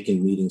just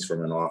taking meetings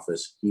from an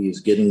office.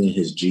 He's getting in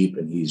his Jeep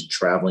and he's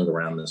traveling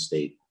around the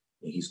state.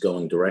 And he's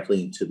going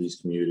directly into these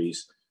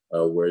communities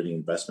where the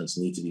investments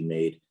need to be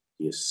made.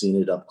 He has seen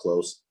it up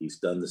close. He's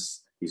done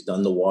this. He's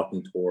done the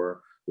walking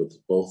tour with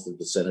both of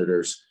the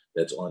senators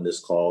that's on this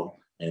call.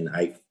 And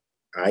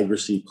I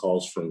received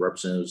calls from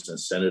representatives and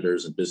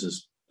senators and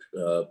business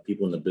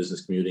people in the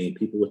business community and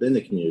people within the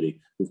community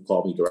who've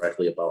called me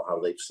directly about how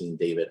they've seen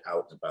David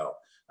out and about.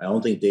 I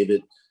don't think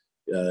David,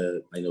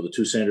 I know the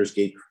two senators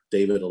gave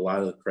David a lot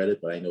of the credit,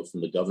 but I know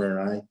from the governor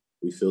and I,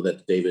 we feel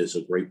that David is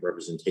a great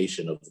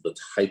representation of the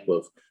type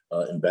of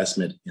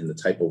investment and the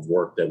type of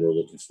work that we're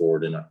looking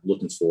for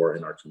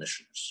in our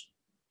commissioners.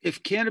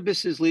 If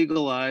cannabis is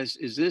legalized,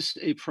 is this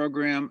a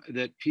program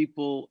that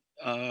people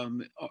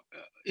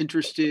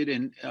interested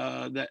in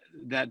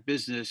that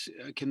business,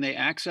 can they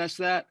access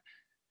that?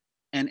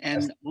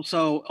 And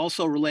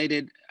also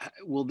related,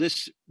 will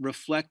this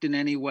reflect in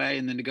any way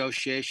in the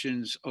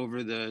negotiations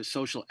over the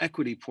social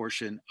equity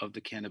portion of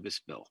the cannabis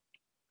bill?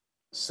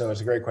 So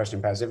it's a great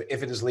question, Paz.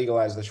 If it is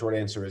legalized, the short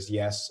answer is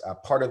yes.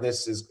 Part of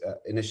this is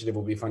initiative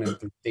will be funded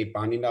through state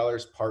bonding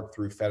dollars, part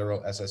through federal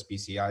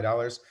SSBCI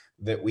dollars.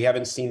 That we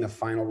haven't seen the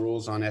final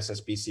rules on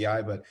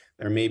SSBCI, but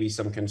there may be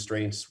some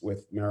constraints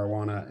with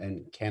marijuana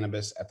and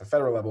cannabis at the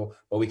federal level,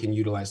 but we can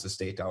utilize the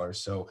state dollars.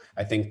 So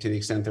I think to the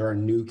extent there are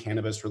new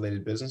cannabis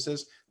related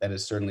businesses, that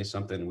is certainly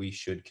something we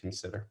should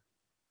consider.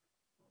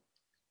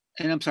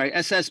 And I'm sorry,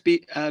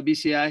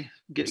 BCI,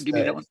 give me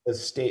that one. The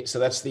state, so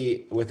that's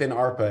within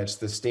ARPA, it's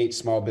the State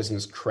Small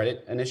Business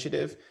Credit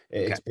Initiative.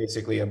 It's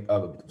basically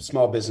a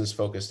small business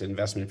focused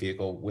investment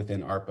vehicle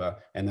within ARPA,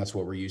 and that's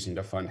what we're using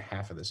to fund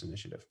half of this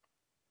initiative.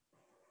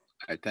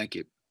 All right, thank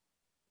you.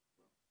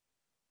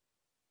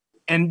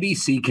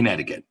 NBC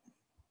Connecticut.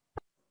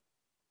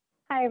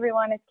 Hi,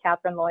 everyone. It's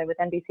Catherine Loy with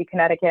NBC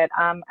Connecticut.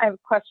 I have a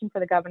question for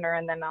the governor,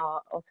 and then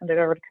I'll send it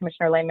over to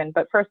Commissioner Lamont.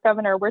 But first,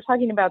 Governor, we're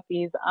talking about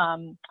these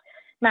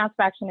mass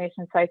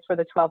vaccination sites for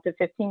the 12 to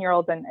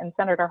 15-year-olds, and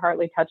Senator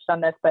Hartley touched on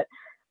this, but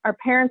are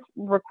parents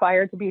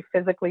required to be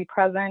physically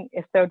present?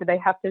 If so, do they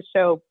have to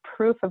show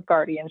proof of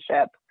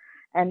guardianship?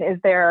 And is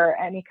there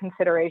any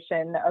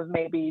consideration of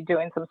maybe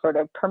doing some sort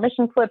of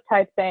permission slip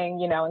type thing,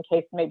 you know, in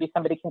case maybe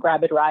somebody can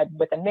grab a ride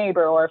with a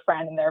neighbor or a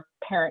friend and their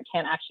parent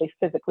can't actually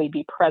physically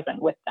be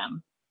present with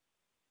them?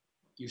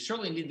 You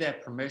certainly need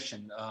that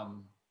permission.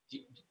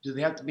 Do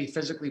they have to be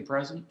physically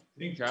present? I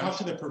think Josh? talk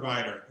to the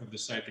provider of the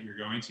site that you're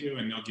going to,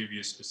 and they'll give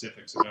you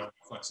specifics about what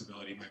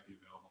flexibility might be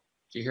available.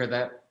 Do you hear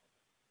that?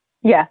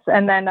 Yes,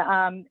 and then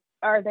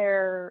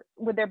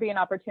would there be an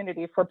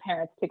opportunity for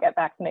parents to get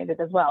vaccinated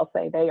as well?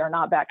 Say they are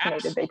not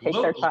vaccinated, Absolutely. They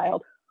take their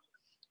child.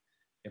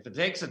 If it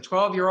takes a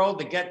 12-year-old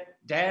to get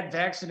dad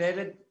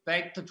vaccinated,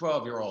 thank the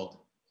 12-year-old.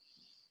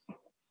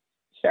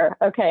 Sure.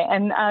 Okay.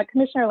 And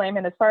Commissioner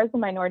Lamont, as far as the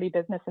Minority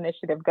Business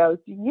Initiative goes,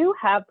 do you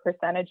have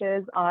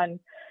percentages on,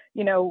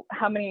 you know,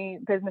 how many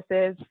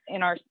businesses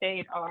in our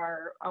state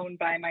are owned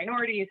by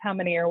minorities? How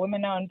many are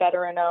women-owned,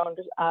 veteran-owned,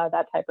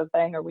 that type of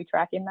thing? Are we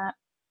tracking that?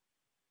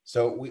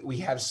 So we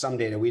have some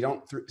data. We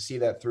don't see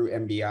that through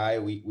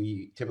MBI.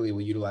 We typically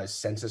will utilize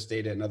census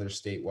data and other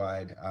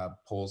statewide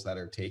polls that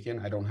are taken.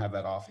 I don't have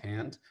that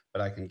offhand,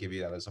 but I can give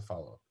you that as a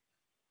follow-up.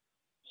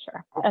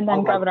 Sure. And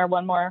then Governor,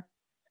 one more.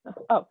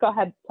 Oh, go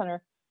ahead,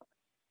 Senator.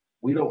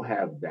 We don't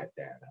have that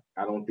data.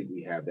 I don't think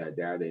we have that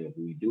data. And if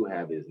we do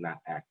have it, it's not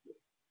accurate.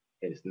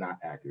 It's not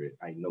accurate.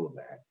 I know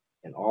that.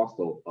 And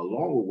also,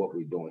 along with what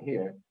we're doing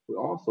here,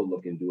 we're also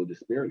looking to do a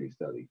disparity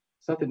study,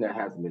 something that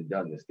hasn't been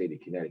done in the state of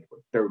Connecticut for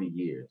 30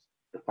 years,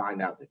 to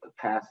find out the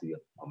capacity of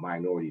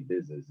minority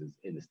businesses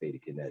in the state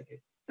of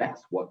Connecticut.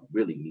 That's what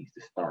really needs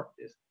to start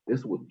this.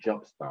 This would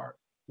jumpstart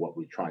what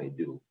we're trying to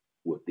do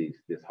with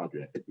this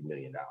 $150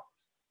 million.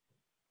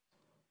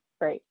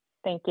 Great.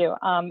 Thank you.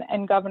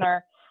 And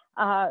Governor,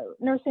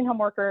 nursing home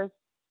workers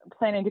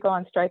planning to go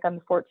on strike on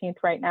the 14th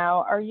right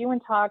now. Are you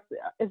in talks?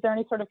 Is there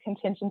any sort of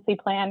contingency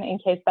plan in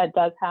case that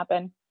does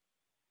happen?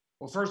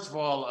 Well, first of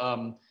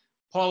all,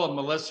 Paul and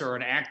Melissa are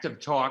in active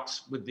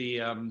talks with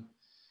the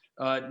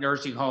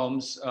nursing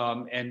homes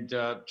and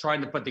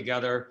trying to put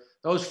together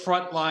those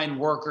frontline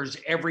workers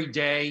every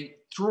day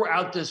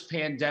throughout this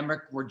pandemic.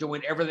 We're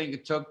doing everything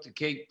it took to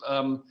keep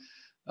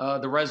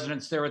the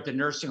residents there at the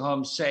nursing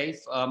homes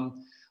safe.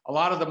 A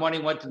lot of the money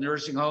went to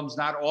nursing homes.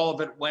 Not all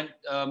of it went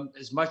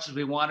as much as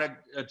we wanted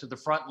to the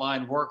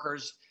frontline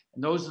workers.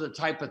 And those are the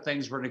type of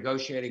things we're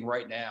negotiating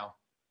right now.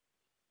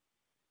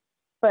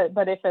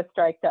 But if a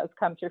strike does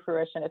come to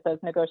fruition, if those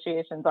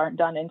negotiations aren't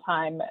done in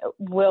time,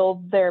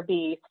 will there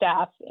be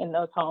staff in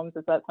those homes?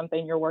 Is that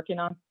something you're working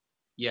on?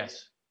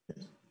 Yes.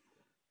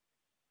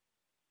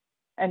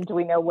 And do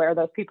we know where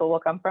those people will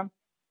come from?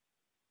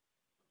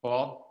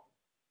 Paul?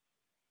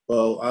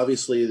 Well,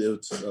 obviously,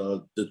 it's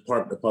the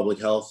Department of Public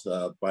Health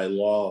by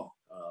law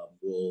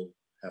will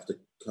have to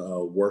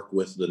work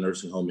with the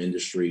nursing home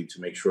industry to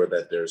make sure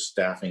that there's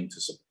staffing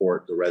to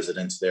support the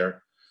residents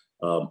there.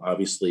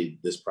 Obviously,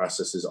 this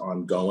process is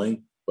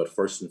ongoing, but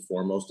first and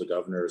foremost, the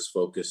governor is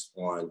focused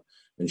on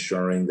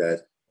ensuring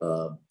that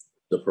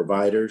the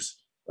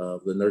providers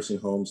of the nursing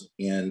homes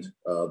and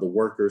the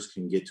workers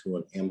can get to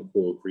an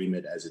amicable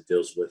agreement as it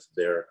deals with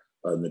their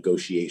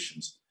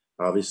negotiations.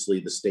 Obviously,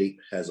 the state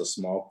has a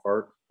small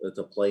part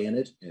to play in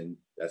it, and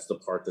that's the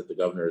part that the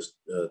governor is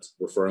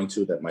referring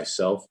to, that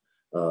myself,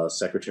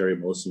 Secretary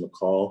Melissa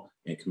McCall,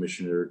 and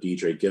Commissioner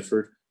DJ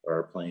Gifford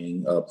are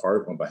playing a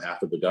part on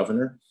behalf of the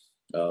governor.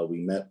 We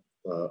met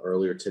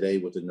earlier today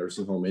with the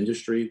nursing home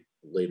industry.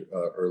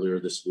 Earlier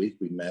this week,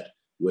 we met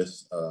with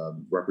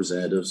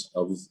representatives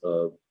of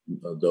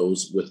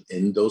those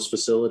within those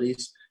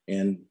facilities,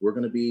 and we're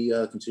going to be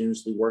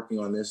continuously working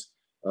on this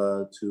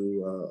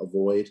to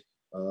avoid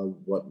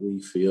what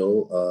we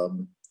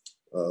feel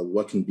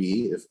what can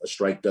be if a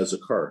strike does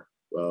occur.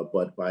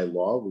 But by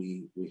law,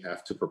 we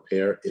have to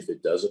prepare if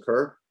it does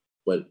occur.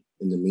 But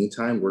in the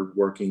meantime, we're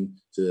working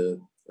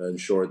to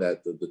ensure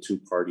that the two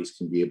parties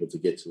can be able to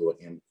get to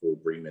an amicable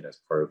agreement as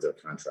part of their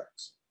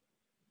contracts.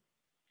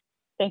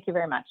 Thank you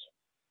very much.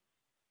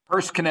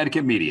 First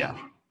Connecticut Media.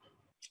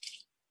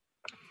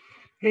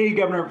 Hey,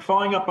 Governor,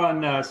 following up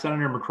on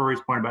Senator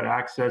McCrory's point about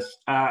access,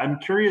 I'm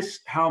curious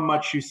how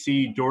much you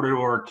see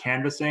door-to-door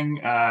canvassing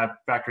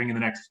factoring in the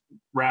next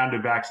round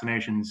of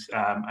vaccinations.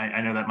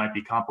 I know that might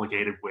be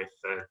complicated with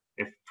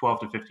if 12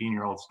 to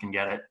 15-year-olds can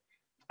get it.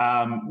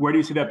 Where do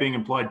you see that being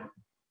employed?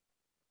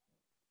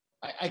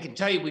 I can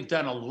tell you we've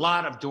done a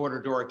lot of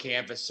door-to-door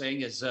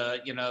canvassing. As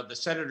you know, the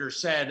senator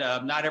said,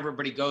 not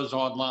everybody goes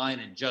online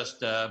and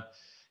just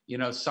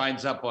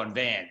signs up on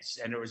vans.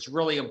 And it was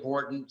really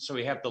important. So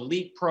we have the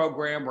LEAP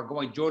program. We're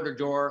going door to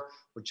door.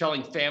 We're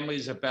telling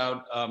families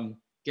about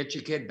get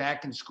your kid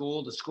back in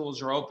school. The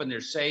schools are open, they're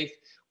safe.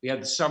 We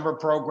have the summer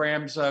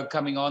programs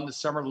coming on, the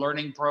summer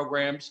learning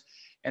programs.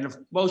 And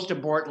most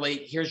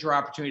importantly, here's your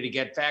opportunity to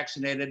get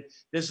vaccinated.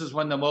 This is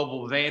when the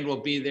mobile van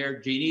will be there.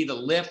 Do you need a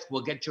lift?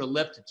 We'll get you a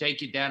lift to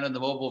take you down in the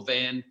mobile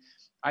van.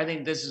 I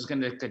think this is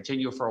going to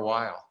continue for a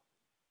while.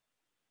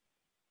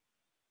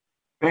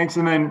 Thanks.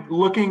 And then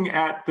looking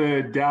at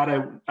the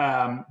data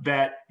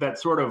that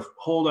sort of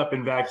hold up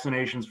in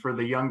vaccinations for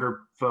the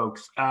younger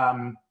folks,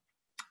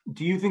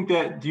 do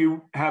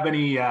you have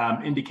any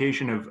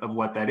indication of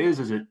what that is?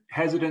 Is it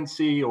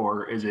hesitancy,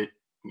 or is it,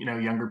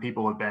 younger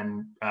people have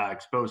been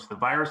exposed to the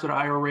virus at a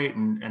higher rate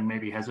and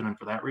maybe hesitant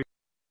for that reason?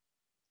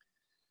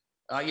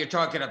 You're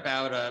talking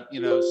about,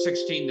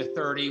 16 to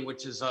 30,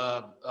 which is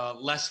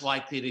less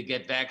likely to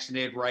get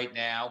vaccinated right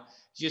now.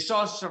 You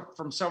saw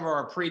from some of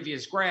our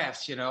previous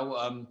graphs,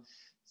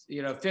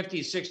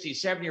 50, 60,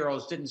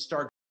 70-year-olds didn't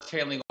start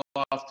tailing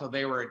off till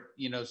they were,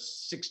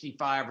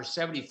 65 or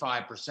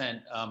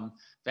 75%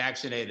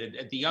 vaccinated.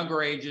 At the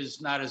younger ages,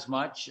 not as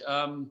much.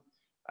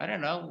 I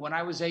don't know. When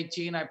I was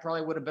 18, I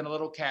probably would have been a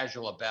little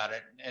casual about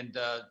it. And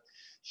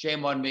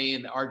shame on me.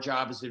 And our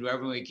job is to do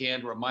everything we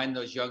can to remind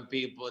those young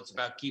people it's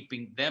about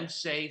keeping them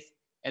safe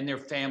and their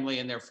family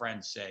and their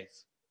friends safe.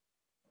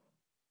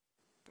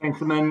 Thanks.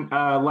 And then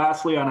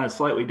lastly, on a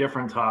slightly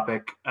different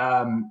topic,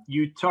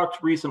 you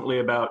talked recently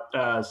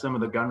about some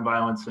of the gun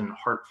violence in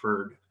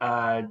Hartford.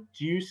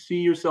 Do you see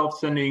yourself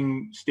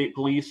sending state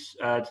police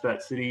to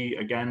that city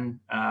again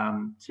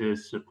to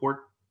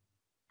support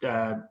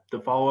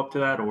the follow-up to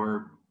that,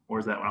 or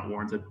is that not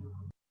warranted?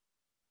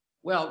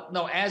 Well,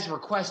 no, as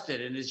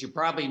requested, and as you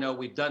probably know,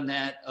 we've done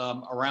that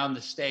around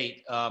the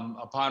state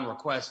upon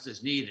request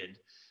as needed.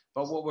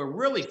 But what we're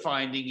really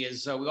finding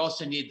is we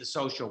also need the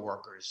social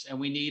workers, and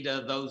we need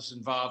those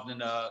involved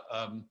in,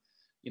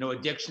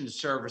 addiction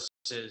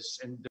services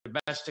and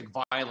domestic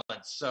violence.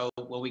 So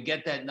when we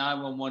get that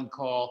 911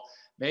 call,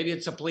 maybe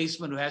it's a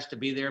policeman who has to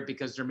be there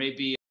because there may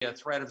be a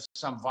threat of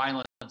some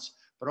violence,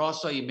 but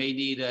also you may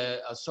need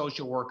a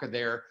social worker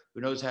there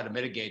who knows how to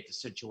mitigate the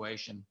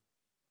situation.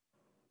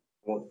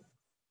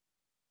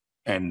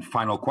 And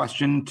final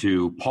question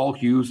to Paul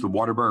Hughes, the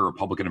Waterbury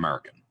Republican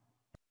American.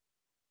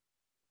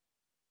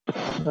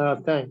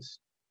 Thanks.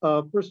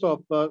 First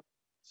off,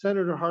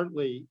 Senator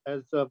Hartley,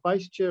 as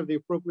Vice Chair of the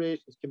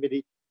Appropriations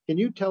Committee, can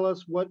you tell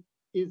us what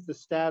is the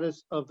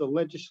status of the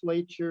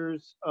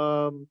legislature's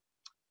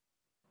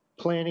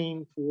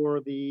planning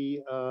for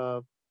the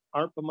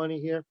ARPA money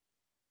here?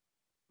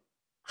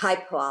 Hi,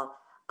 Paul.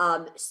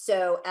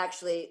 So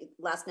actually,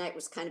 last night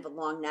was kind of a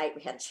long night.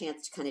 We had a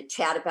chance to kind of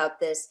chat about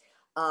this.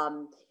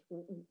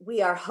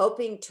 We are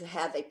hoping to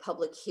have a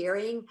public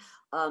hearing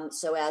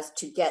so as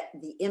to get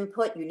the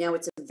input.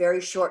 It's a very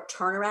short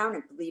turnaround.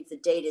 I believe the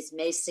date is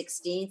May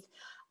 16th.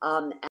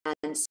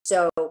 And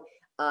so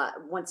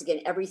once again,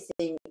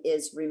 everything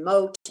is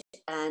remote.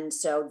 And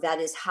so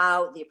that is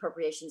how the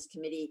Appropriations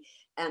Committee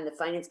and the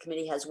Finance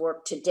Committee has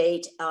worked to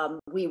date.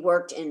 We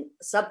worked in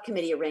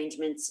subcommittee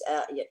arrangements,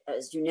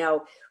 as you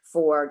know,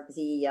 for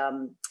the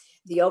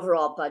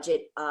overall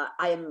budget.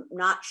 I am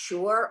not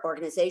sure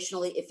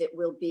organizationally if it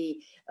will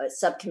be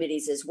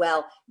subcommittees as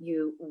well.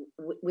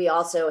 We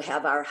also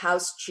have our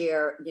House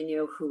chair,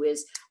 who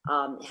is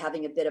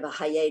having a bit of a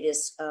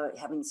hiatus,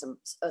 having some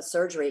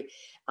surgery.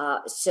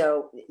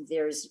 So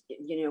there's,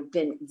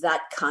 been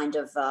that kind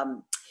of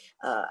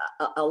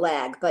a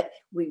lag, but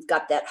we've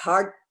got that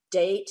hard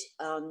date,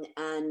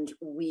 and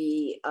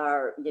we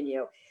are,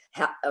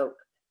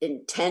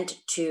 intent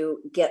to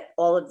get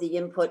all of the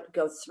input,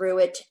 go through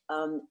it,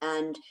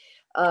 and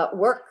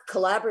work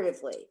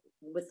collaboratively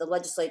with the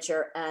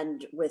legislature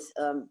and with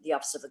the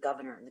Office of the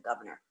Governor and the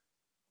Governor.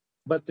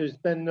 But there's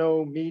been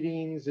no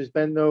meetings, there's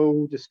been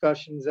no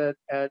discussions at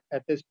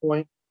this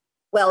point?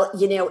 Well,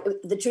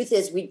 the truth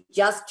is we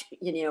just,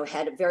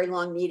 had a very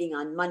long meeting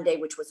on Monday,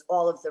 which was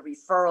all of the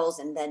referrals.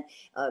 And then,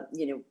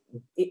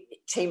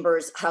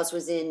 Chambers, House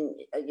was in,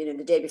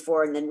 the day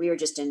before, and then we were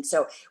just in.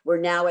 So we're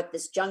now at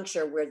this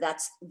juncture where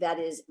that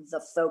is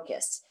the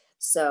focus.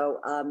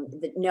 So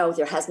no,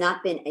 there has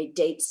not been a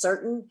date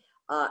certain.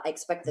 I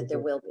expect that there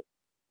will be.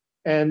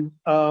 And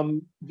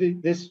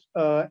this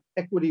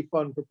equity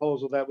fund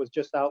proposal that was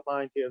just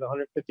outlined here, the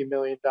 $150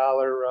 million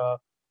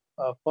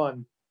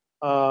fund,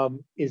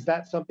 is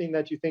that something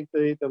that you think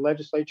the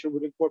legislature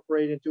would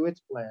incorporate into its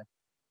plan?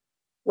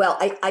 Well,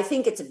 I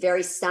think it's a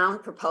very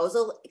sound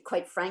proposal.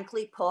 Quite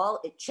frankly, Paul,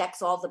 it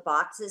checks all the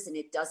boxes, and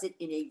it does it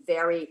in a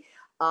very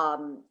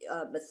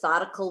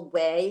methodical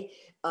way.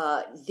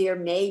 There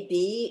may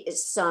be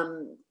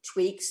some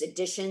tweaks,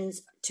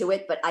 additions to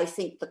it, but I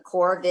think the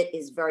core of it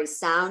is very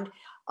sound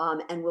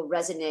and will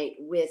resonate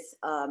with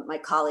my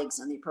colleagues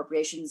on the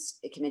Appropriations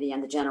Committee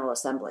and the General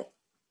Assembly.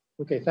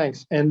 Okay,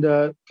 thanks.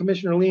 And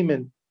Commissioner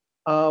Lehman,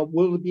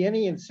 will there be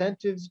any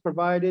incentives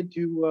provided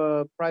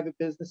to private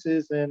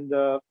businesses and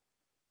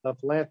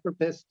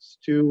philanthropists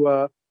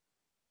to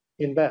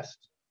invest,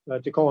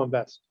 to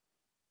co-invest?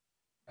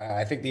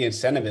 I think the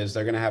incentive is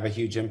they're going to have a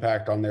huge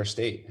impact on their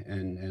state.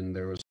 And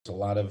there was a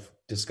lot of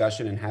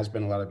discussion and has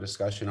been a lot of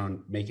discussion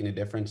on making a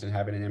difference and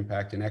having an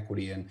impact in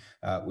equity. And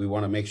we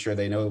want to make sure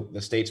they know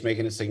the state's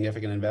making a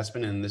significant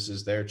investment and this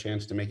is their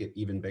chance to make it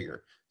even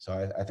bigger.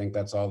 So I think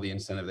that's all the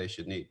incentive they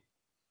should need.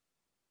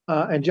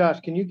 And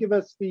Josh, can you give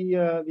us the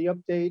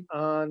update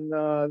on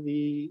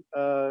the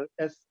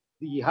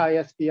high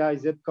SBI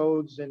zip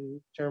codes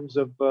in terms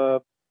of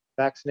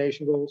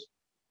vaccination goals?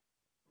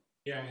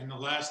 Yeah, in the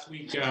last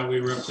week,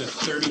 we were up to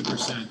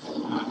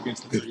 30%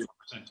 against the 30%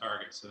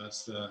 target. So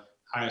that's the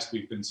highest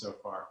we've been so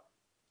far.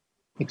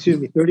 Excuse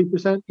me,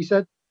 30%, you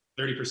said?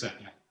 30%,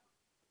 yeah.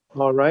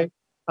 All right.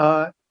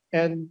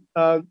 And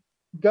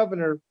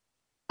Governor.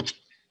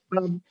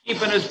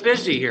 Keeping us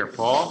busy here,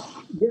 Paul.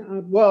 Yeah,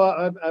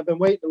 well, I've been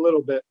waiting a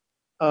little bit.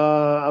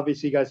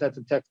 Obviously, you guys had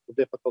some technical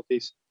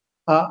difficulties.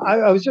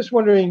 I was just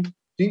wondering,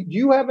 do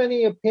you have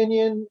any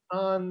opinion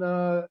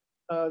on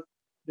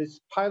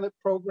this pilot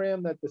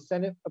program that the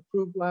Senate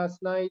approved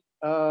last night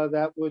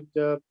that would,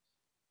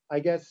 I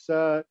guess,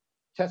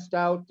 test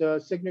out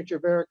signature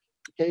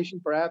verification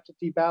for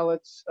absentee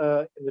ballots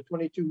in the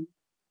 22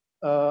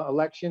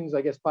 elections?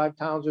 I guess 5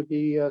 towns would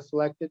be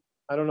selected.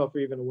 I don't know if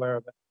you're even aware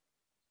of it.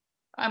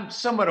 I'm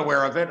somewhat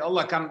aware of it.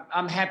 Look,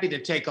 I'm happy to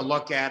take a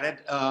look at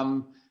it.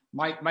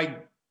 My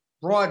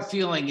broad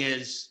feeling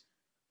is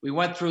we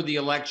went through the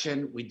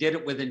election. We did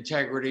it with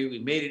integrity. We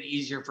made it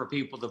easier for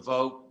people to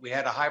vote. We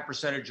had a high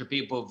percentage of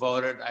people who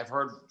voted. I've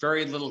heard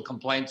very little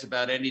complaints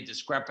about any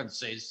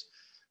discrepancies.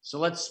 So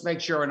let's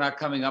make sure we're not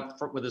coming up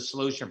with a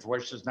solution for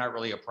which there's not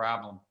really a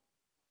problem.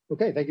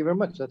 Okay, thank you very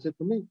much. That's it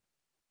for me.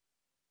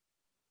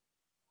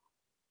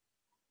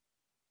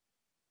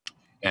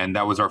 And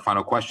that was our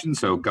final question.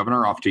 So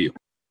Governor, off to you.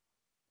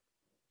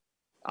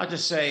 I'll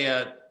just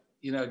say,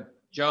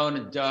 Joan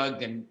and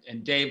Doug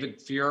and David,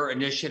 for your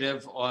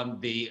initiative on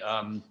the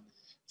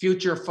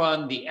future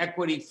fund, the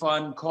equity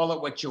fund, call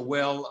it what you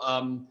will.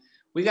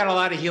 We got a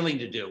lot of healing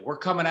to do. We're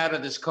coming out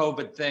of this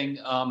COVID thing.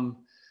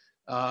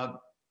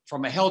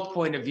 From a health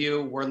point of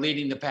view, we're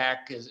leading the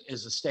pack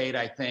as a state,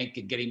 I think,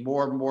 and getting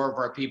more and more of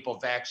our people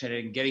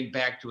vaccinated and getting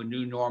back to a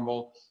new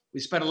normal. We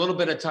spent a little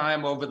bit of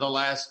time over the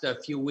last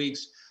few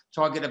weeks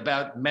talking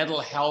about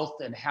mental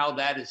health and how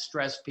that has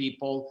stressed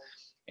people.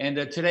 And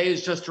today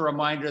is just a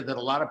reminder that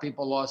a lot of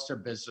people lost their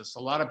business. A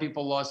lot of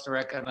people lost their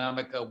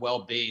economic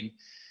well-being.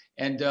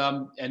 And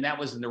that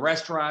was in the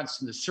restaurants,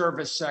 in the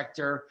service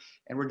sector.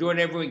 And we're doing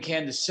everything we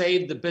can to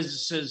save the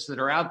businesses that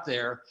are out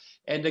there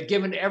and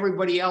giving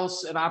everybody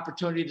else an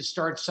opportunity to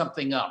start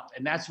something up.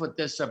 And that's what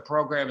this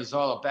program is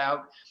all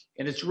about.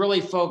 And it's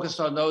really focused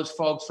on those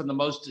folks from the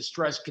most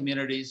distressed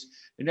communities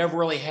who never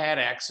really had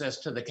access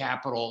to the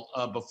capital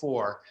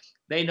before.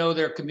 They know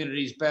their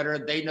communities better.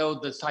 They know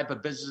the type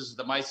of businesses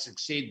that might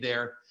succeed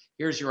there.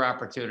 Here's your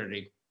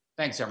opportunity.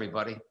 Thanks,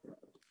 everybody.